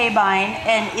with the haybine,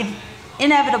 and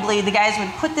inevitably the guys would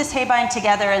put this haybine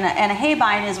together, and a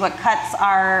haybine is what cuts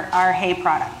our hay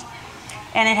product.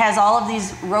 And it has all of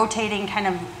these rotating kind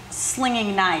of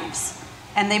slinging knives,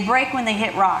 and they break when they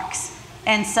hit rocks.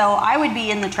 And so I would be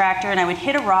in the tractor and I would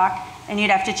hit a rock and you'd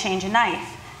have to change a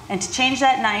knife. And to change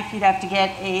that knife, you'd have to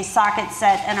get a socket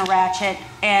set and a ratchet,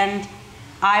 and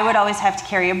I would always have to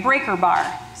carry a breaker bar.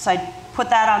 So I'd put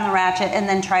that on the ratchet and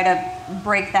then try to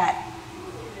break that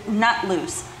nut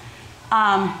loose.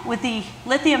 With the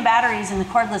lithium batteries and the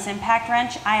cordless impact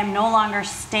wrench, I am no longer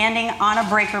standing on a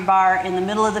breaker bar in the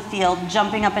middle of the field,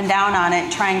 jumping up and down on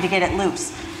it, trying to get it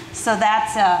loose. So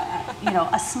that's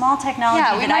a small technology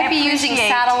Yeah, we that might I be using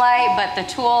satellite, but the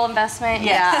tool investment,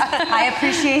 yes. yeah. I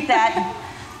appreciate that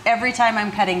every time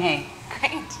I'm cutting hay.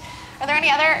 Great. Are there any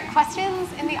other questions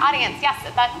in the audience? Yes,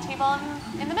 at that table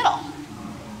in the middle.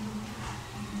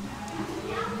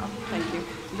 Thank you.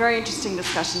 Very interesting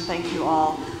discussion. Thank you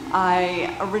all.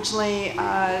 I originally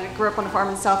grew up on a farm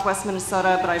in southwest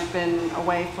Minnesota, but I've been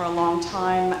away for a long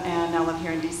time and now live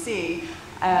here in DC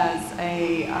as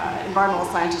a environmental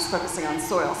scientist focusing on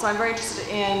soil. So I'm very interested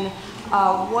in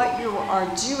what you are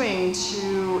doing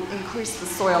to increase the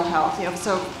soil health.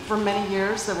 So for many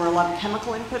years there were a lot of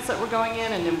chemical inputs that were going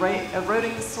in and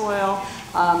eroding the soil,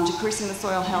 decreasing the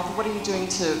soil health. What are you doing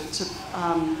to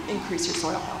increase your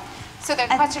soil health? So the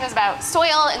question is about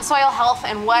soil and soil health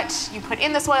and what you put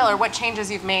in the soil or what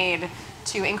changes you've made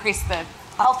to increase the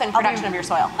health and production of your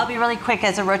soil. I'll be really quick.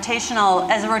 As a rotational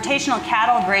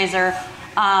cattle grazer,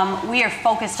 we are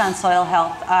focused on soil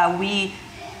health.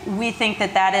 We think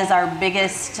that is our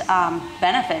biggest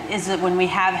benefit, is that when we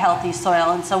have healthy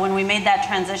soil. And so when we made that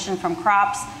transition from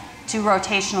crops to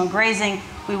rotational grazing,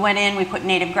 we went in, we put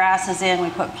native grasses in, we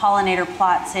put pollinator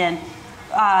plots in.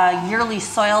 Yearly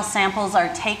soil samples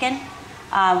are taken.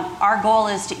 Our goal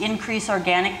is to increase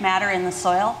organic matter in the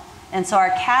soil. And so our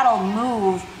cattle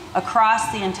move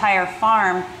across the entire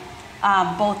farm,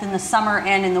 both in the summer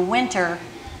and in the winter,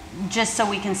 just so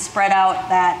we can spread out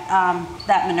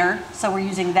that manure. So we're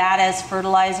using that as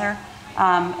fertilizer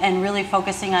and really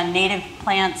focusing on native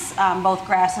plants, both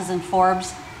grasses and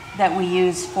forbs, that we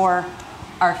use for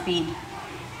our feed.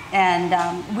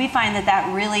 And we find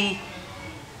that really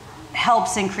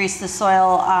helps increase the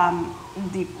soil.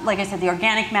 Like I said, the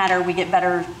organic matter, we get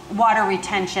better water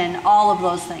retention, all of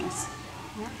those things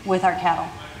with our cattle.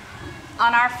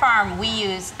 On our farm, we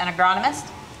use an agronomist.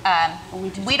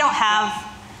 We don't have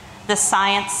the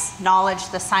science knowledge,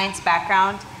 the science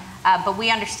background, but we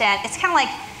understand. It's kind of like,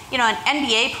 an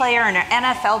NBA player and an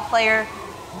NFL player.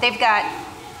 They've got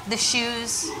the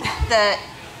shoes, the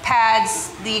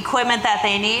pads, the equipment that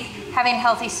they need. Having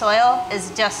healthy soil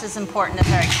is just as important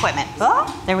as our equipment.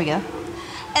 Oh, there we go.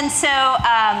 And so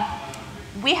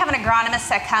we have an agronomist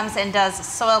that comes and does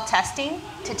soil testing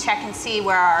to check and see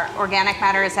where our organic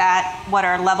matter is at, what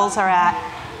our levels are at,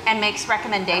 and makes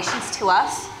recommendations to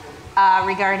us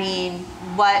regarding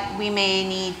what we may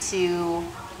need to,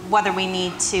 whether we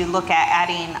need to look at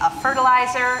adding a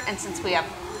fertilizer. And since we have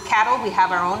cattle, we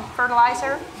have our own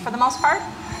fertilizer for the most part.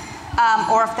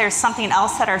 Or if there's something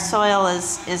else that our soil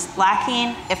is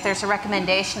lacking, if there's a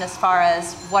recommendation as far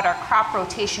as what our crop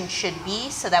rotation should be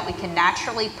so that we can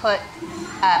naturally put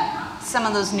some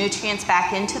of those nutrients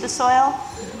back into the soil,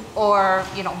 or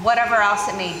whatever else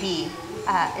it may be.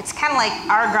 It's kind of like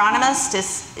our agronomist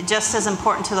is just as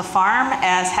important to the farm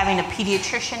as having a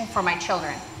pediatrician for my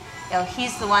children.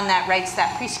 He's the one that writes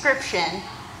that prescription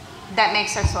that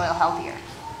makes our soil healthier.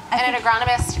 And an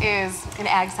agronomist is an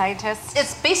ag scientist?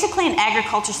 It's basically an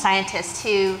agriculture scientist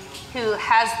who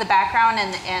has the background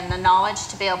and the knowledge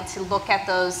to be able to look at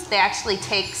those. They actually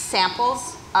take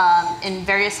samples in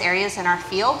various areas in our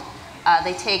field.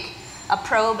 They take a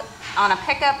probe on a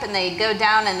pickup and they go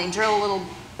down and they drill a little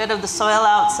bit of the soil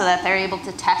out so that they're able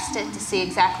to test it to see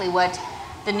exactly what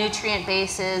the nutrient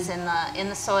base is in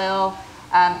the soil.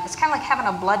 It's kind of like having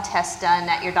a blood test done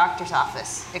at your doctor's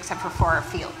office, except for our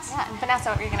fields. Yeah, and Vanessa,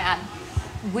 what were you going to add?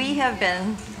 We have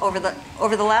been, over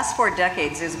the last 4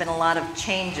 decades, there's been a lot of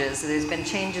changes. There's been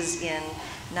changes in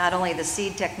not only the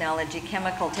seed technology,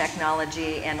 chemical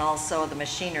technology, and also the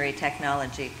machinery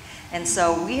technology. And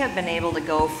so we have been able to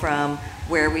go from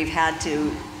where we've had to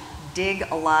dig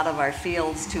a lot of our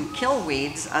fields to kill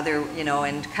weeds,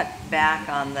 and cut back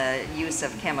on the use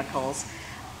of chemicals,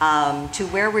 to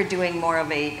where we're doing more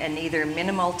of an either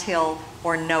minimal till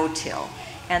or no till.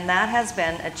 And that has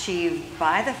been achieved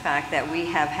by the fact that we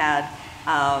have had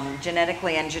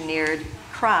genetically engineered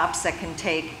crops that can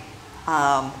take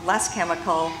less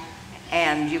chemical,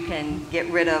 and you can get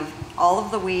rid of all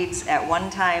of the weeds at one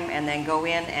time and then go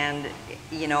in and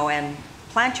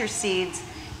plant your seeds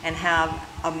and have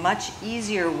a much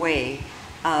easier way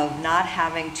of not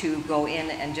having to go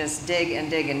in and just dig and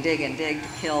dig and dig and dig to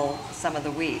kill some of the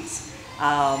weeds.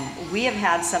 We have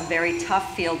had some very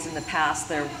tough fields in the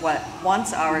past.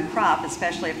 Once our crop,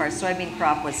 especially if our soybean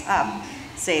crop was up,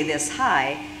 say this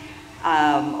high,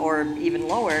 or even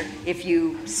lower, if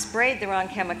you sprayed the wrong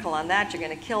chemical on that, you're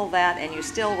going to kill that, and you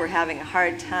still were having a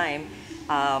hard time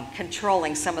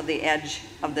controlling some of the edge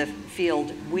of the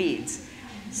field weeds.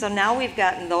 So now we've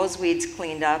gotten those weeds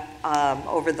cleaned up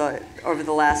over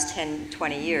the last 10,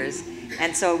 20 years.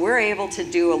 And so we're able to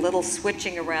do a little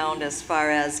switching around as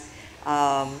far as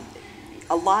a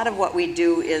lot of what we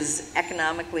do is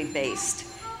economically based.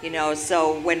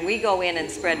 So when we go in and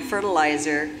spread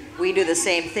fertilizer, we do the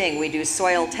same thing. We do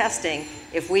soil testing.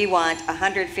 If we want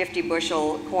 150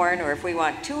 bushel corn or if we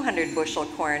want 200 bushel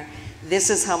corn, this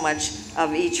is how much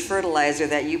of each fertilizer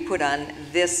that you put on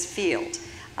this field.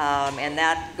 And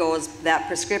that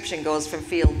prescription goes from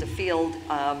field to field,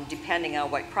 depending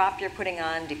on what crop you're putting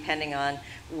on, depending on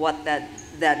what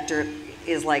that dirt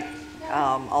is like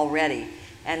already.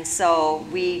 And so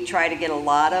we try to get a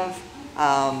lot of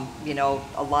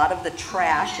the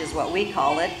trash is what we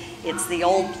call it. It's the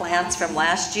old plants from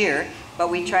last year, but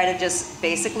we try to just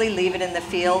basically leave it in the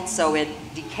field so it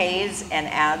decays and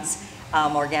adds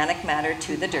organic matter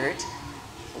to the dirt.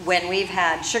 When we've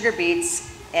had sugar beets,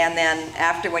 and then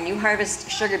when you harvest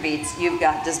sugar beets, you've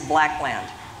got just black land.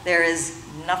 There is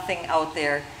nothing out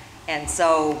there. And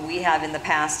so we have in the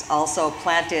past also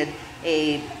planted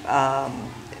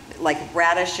like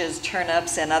radishes,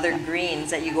 turnips, and other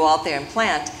greens that you go out there and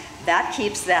plant. That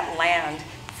keeps that land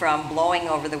from blowing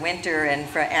over the winter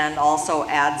and also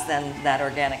adds then that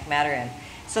organic matter in.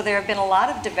 So there have been a lot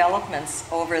of developments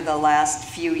over the last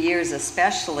few years,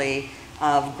 especially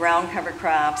of ground cover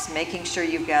crops, making sure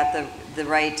you've got the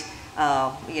right,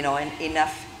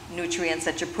 enough nutrients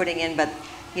that you're putting in. But,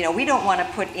 we don't want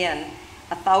to put in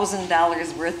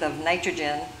 $1,000 worth of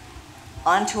nitrogen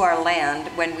onto our land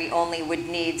when we only would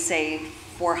need, say,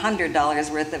 $400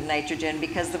 worth of nitrogen,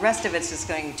 because the rest of it's just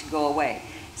going to go away.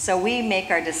 So we make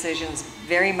our decisions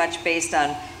very much based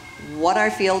on what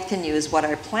our field can use, what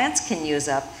our plants can use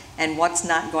up, and what's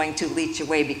not going to leach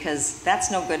away, because that's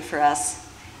no good for us.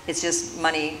 It's just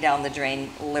money down the drain,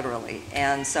 literally.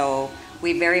 And so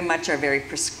we very much are very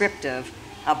prescriptive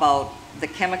about the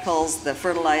chemicals, the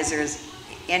fertilizers,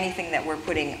 anything that we're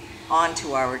putting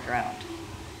onto our ground.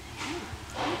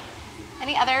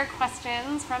 Any other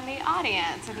questions from the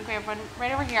audience? I think we have one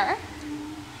right over here.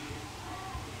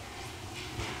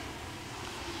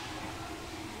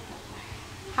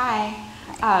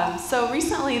 Hi. So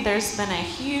recently there's been a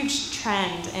huge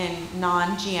trend in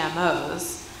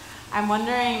non-GMOs. I'm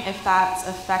wondering if that's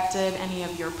affected any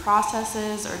of your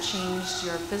processes or changed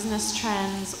your business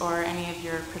trends or any of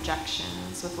your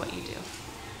projections with what you do.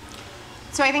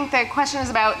 So I think the question is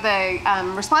about the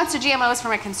response to GMOs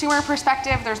from a consumer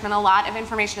perspective. There's been a lot of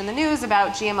information in the news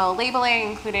about GMO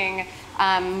labeling, including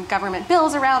government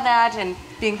bills around that and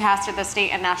being passed at the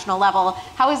state and national level.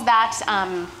 How is that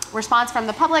response from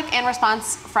the public and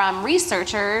response from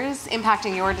researchers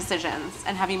impacting your decisions,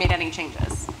 and have you made any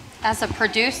changes? As a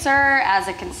producer, as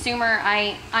a consumer,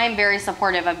 I'm very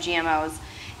supportive of GMOs.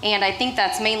 And I think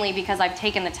that's mainly because I've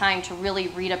taken the time to really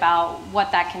read about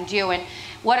what that can do. And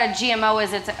what a GMO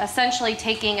is, it's essentially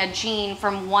taking a gene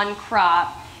from one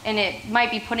crop and it might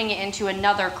be putting it into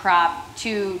another crop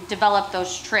to develop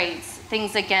those traits,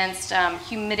 things against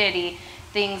humidity,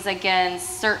 things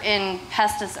against certain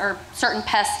pests or certain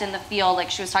pests in the field, like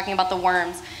she was talking about the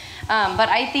worms. But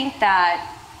I think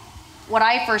that what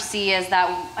I foresee is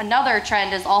that another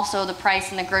trend is also the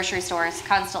price in the grocery store is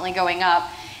constantly going up.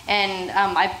 And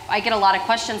I get a lot of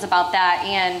questions about that.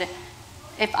 And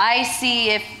if I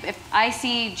see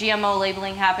GMO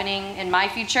labeling happening in my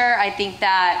future, I think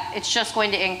that it's just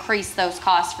going to increase those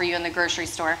costs for you in the grocery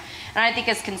store. And I think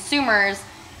as consumers,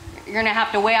 you're going to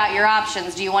have to weigh out your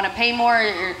options. Do you want to pay more,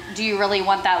 or do you really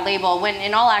want that label? When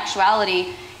in all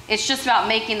actuality, it's just about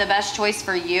making the best choice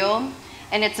for you.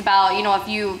 And it's about, you know, if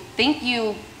you think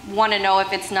you want to know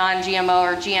if it's non-GMO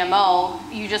or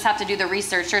GMO, you just have to do the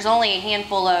research. There's only a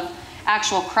handful of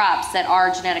actual crops that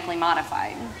are genetically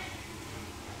modified.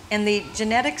 And the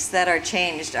genetics that are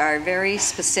changed are very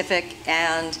specific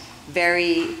and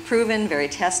very proven, very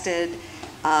tested.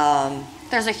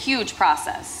 There's a huge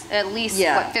process, at least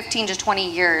what, 15 to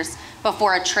 20 years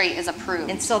before a trait is approved.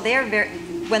 And so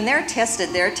when they're tested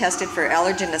for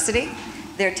allergenicity.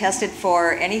 They're tested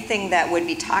for anything that would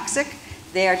be toxic.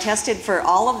 They are tested for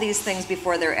all of these things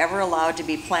before they're ever allowed to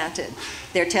be planted.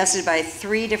 They're tested by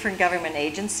 3 different government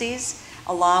agencies,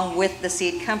 along with the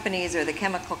seed companies or the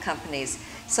chemical companies.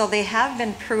 So they have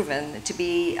been proven to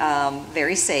be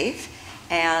very safe.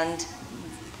 And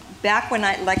back when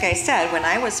like I said, when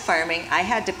I was farming, I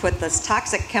had to put this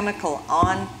toxic chemical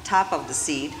on top of the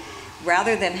seed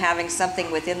rather than having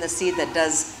something within the seed that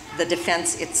does the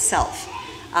defense itself.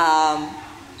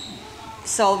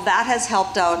 So that has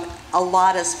helped out a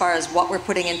lot as far as what we're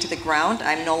putting into the ground.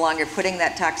 I'm no longer putting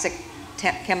that toxic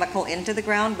chemical into the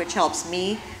ground, which helps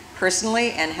me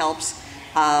personally and helps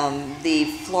the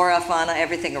flora, fauna,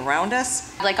 everything around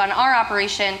us. Like on our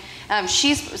operation,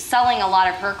 she's selling a lot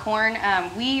of her corn.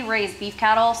 We raise beef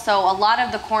cattle, so a lot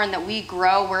of the corn that we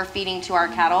grow, we're feeding to our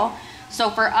cattle. So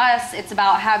for us, it's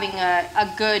about having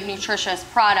a good, nutritious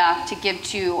product to give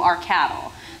to our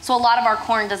cattle. So a lot of our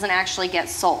corn doesn't actually get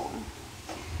sold.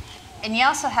 And you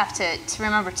also have to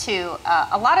remember too,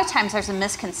 a lot of times there's a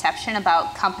misconception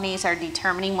about companies are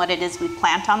determining what it is we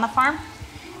plant on the farm.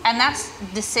 And that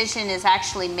decision is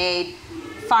actually made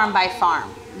farm by farm.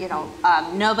 You know,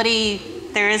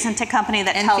 there isn't a company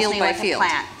that tells me what to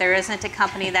plant. There isn't a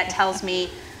company that tells me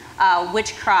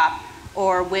which crop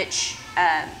or which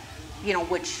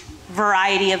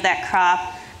variety of that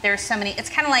crop. There's so many,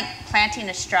 it's kind of like planting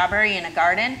a strawberry in a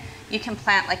garden. You can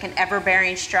plant like an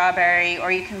ever-bearing strawberry,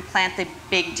 or you can plant the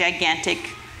big, gigantic,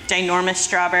 ginormous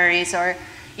strawberries, or,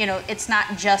 you know, it's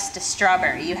not just a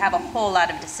strawberry. You have a whole lot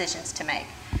of decisions to make.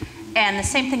 And the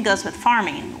same thing goes with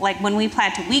farming. Like when we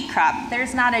plant a wheat crop,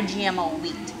 there's not a GMO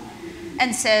wheat.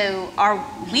 And so our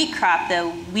wheat crop,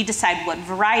 though, we decide what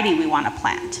variety we want to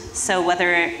plant. So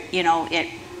whether, you know, it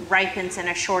ripens in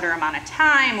a shorter amount of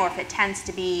time, or if it tends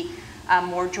to be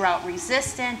more drought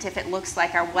resistant, if it looks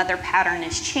like our weather pattern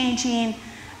is changing.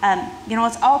 You know,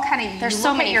 it's all kind of, there's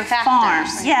so many factors.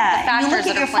 Farms. Yeah, you look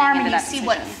at your farm and you see decision.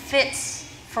 what fits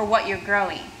for what you're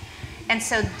growing. And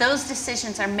so those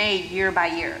decisions are made year by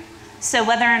year. So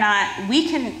whether or not we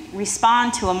can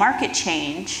respond to a market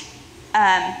change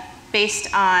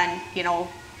based on, you know,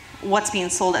 what's being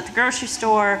sold at the grocery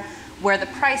store, where the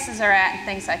prices are at and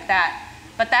things like that.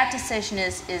 But that decision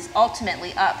is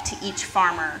ultimately up to each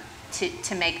farmer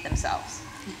to make themselves.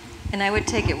 And I would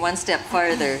take it one step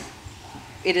farther.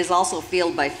 It is also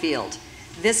field by field.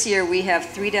 This year we have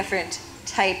 3 different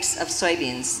types of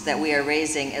soybeans that we are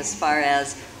raising, as far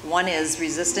as one is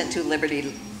resistant to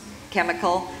Liberty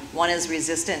chemical, one is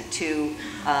resistant to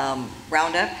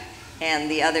Roundup,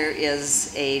 and the other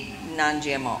is a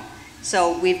non-GMO.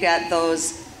 So we've got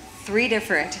those 3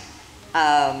 different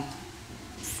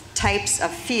types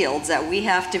of fields that we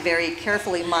have to very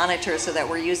carefully monitor so that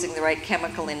we're using the right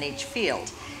chemical in each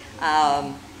field.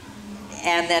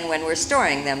 And then when we're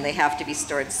storing them, they have to be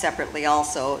stored separately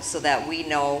also, so that we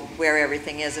know where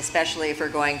everything is, especially if we're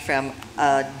going from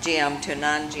GM to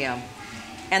non-GM.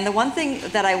 And the one thing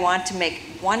that I want to make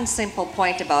one simple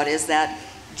point about is that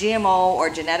GMO, or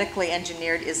genetically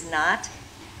engineered, is not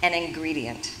an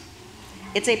ingredient.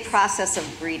 It's a process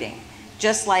of breeding.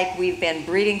 Just like we've been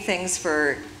breeding things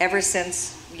for ever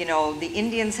since, you know, the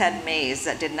Indians had maize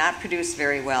that did not produce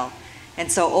very well.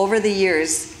 And so over the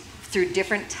years, through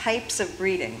different types of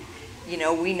breeding, you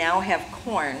know, we now have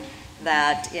corn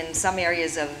that in some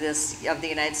areas of the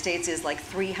United States is like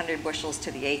 300 bushels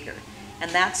to the acre. And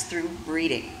that's through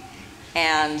breeding.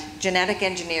 And genetic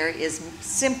engineer is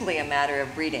simply a matter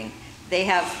of breeding.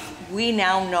 We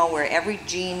now know where every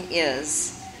gene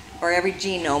is, or every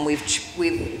genome.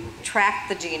 We've tracked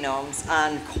the genomes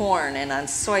on corn and on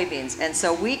soybeans. And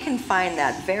so we can find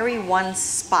that very one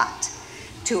spot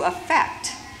to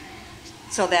affect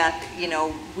so that, you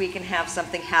know, we can have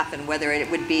something happen, whether it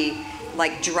would be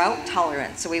like drought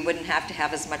tolerant, so we wouldn't have to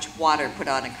have as much water put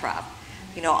on a crop.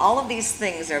 You know, all of these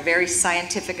things are very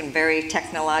scientific and very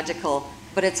technological,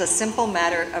 but it's a simple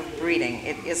matter of breeding.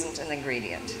 It isn't an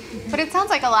ingredient. But it sounds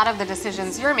like a lot of the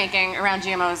decisions you're making around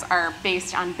GMOs are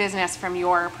based on business from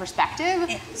your perspective.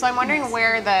 So I'm wondering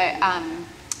where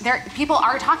the people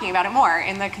are talking about it more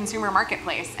in the consumer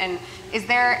marketplace. And is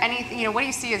there anything, you know, what do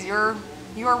you see as your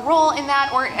role in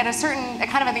that, or at a certain,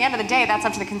 kind of at the end of the day, that's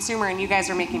up to the consumer and you guys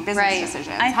are making business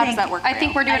decisions? How does that work for you? I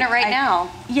think we're doing it right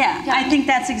now. Yeah, I think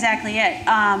that's exactly it.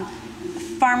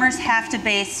 Farmers have to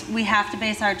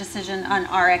base our decision on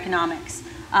our economics.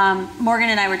 Morgan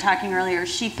and I were talking earlier,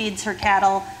 she feeds her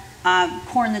cattle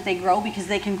corn that they grow because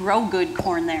they can grow good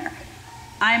corn there.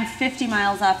 I'm 50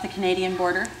 miles off the Canadian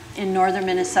border in northern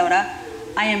Minnesota.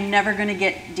 I am never going to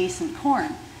get decent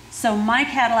corn. So my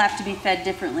cattle have to be fed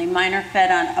differently. Mine are fed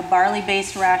on a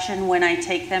barley-based ration when I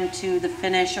take them to the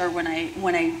finish, or when I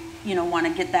want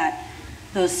to get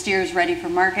those steers ready for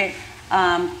market.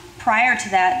 Prior to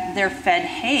that, they're fed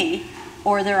hay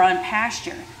or they're on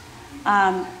pasture.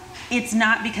 It's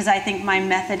not because I think my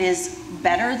method is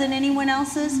better than anyone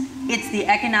else's. It's the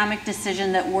economic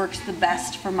decision that works the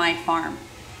best for my farm.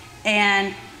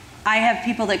 And I have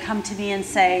people that come to me and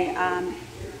say,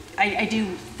 I do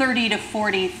 30 to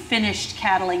 40 finished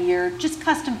cattle a year, just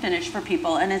custom finished for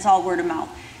people, and it's all word of mouth.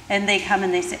 And they come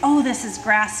and they say, oh, this is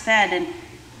grass-fed,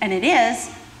 and it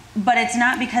is, but it's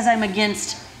not because I'm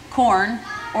against corn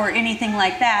or anything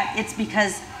like that. It's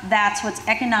because that's what's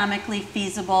economically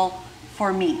feasible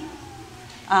for me.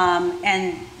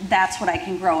 And that's what I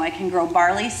can grow. I can grow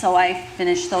barley, so I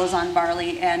finish those on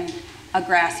barley and a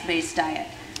grass-based diet.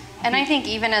 And I think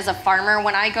even as a farmer,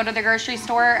 when I go to the grocery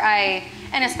store,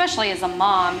 and especially as a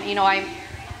mom, you know,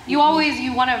 you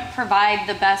want to provide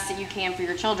the best that you can for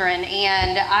your children.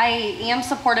 And I am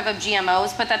supportive of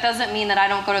GMOs, but that doesn't mean that I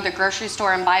don't go to the grocery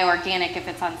store and buy organic if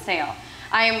it's on sale.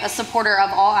 I am a supporter of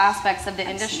all aspects of the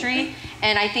industry,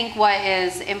 and I think what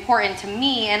is important to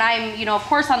me, and I'm, you know, of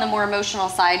course on the more emotional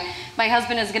side, my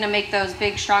husband is going to make those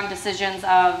big, strong decisions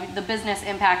of the business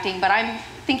impacting, but I'm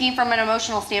thinking from an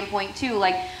emotional standpoint too,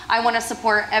 like I want to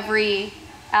support every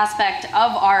aspect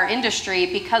of our industry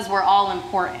because we're all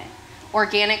important.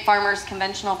 Organic farmers,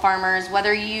 conventional farmers,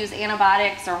 whether you use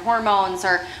antibiotics or hormones,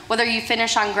 or whether you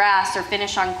finish on grass or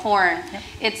finish on corn,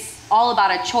 it's all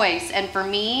about a choice. And for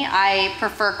me, I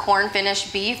prefer corn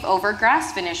finished beef over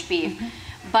grass finished beef.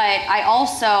 But I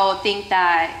also think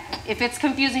that if it's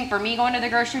confusing for me going to the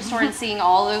grocery store and seeing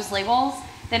all those labels,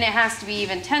 then it has to be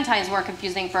even 10 times more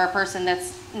confusing for a person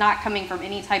that's not coming from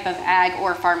any type of ag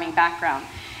or farming background.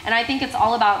 And I think it's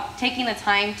all about taking the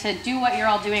time to do what you're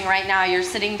all doing right now. You're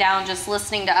sitting down just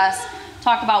listening to us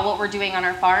talk about what we're doing on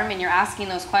our farm, and you're asking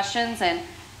those questions. And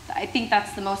I think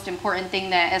that's the most important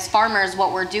thing, that as farmers,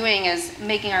 what we're doing is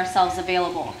making ourselves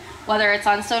available. Whether it's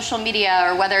on social media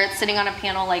or whether it's sitting on a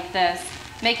panel like this,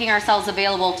 making ourselves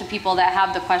available to people that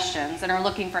have the questions and are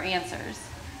looking for answers.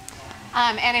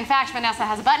 And in fact, Vanessa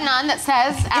has a button on that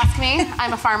says, ask me,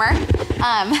 I'm a farmer.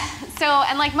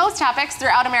 And like most topics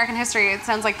throughout American history, it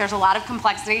sounds like there's a lot of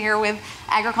complexity here with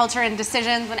agriculture and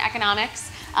decisions and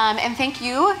economics. And thank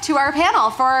you to our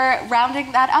panel for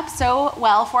rounding that up so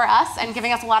well for us and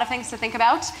giving us a lot of things to think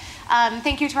about.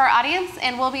 Thank you to our audience,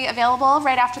 and we'll be available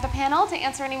right after the panel to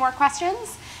answer any more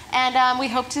questions. And we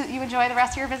hope you enjoy the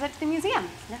rest of your visit to the museum.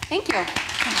 Thank you.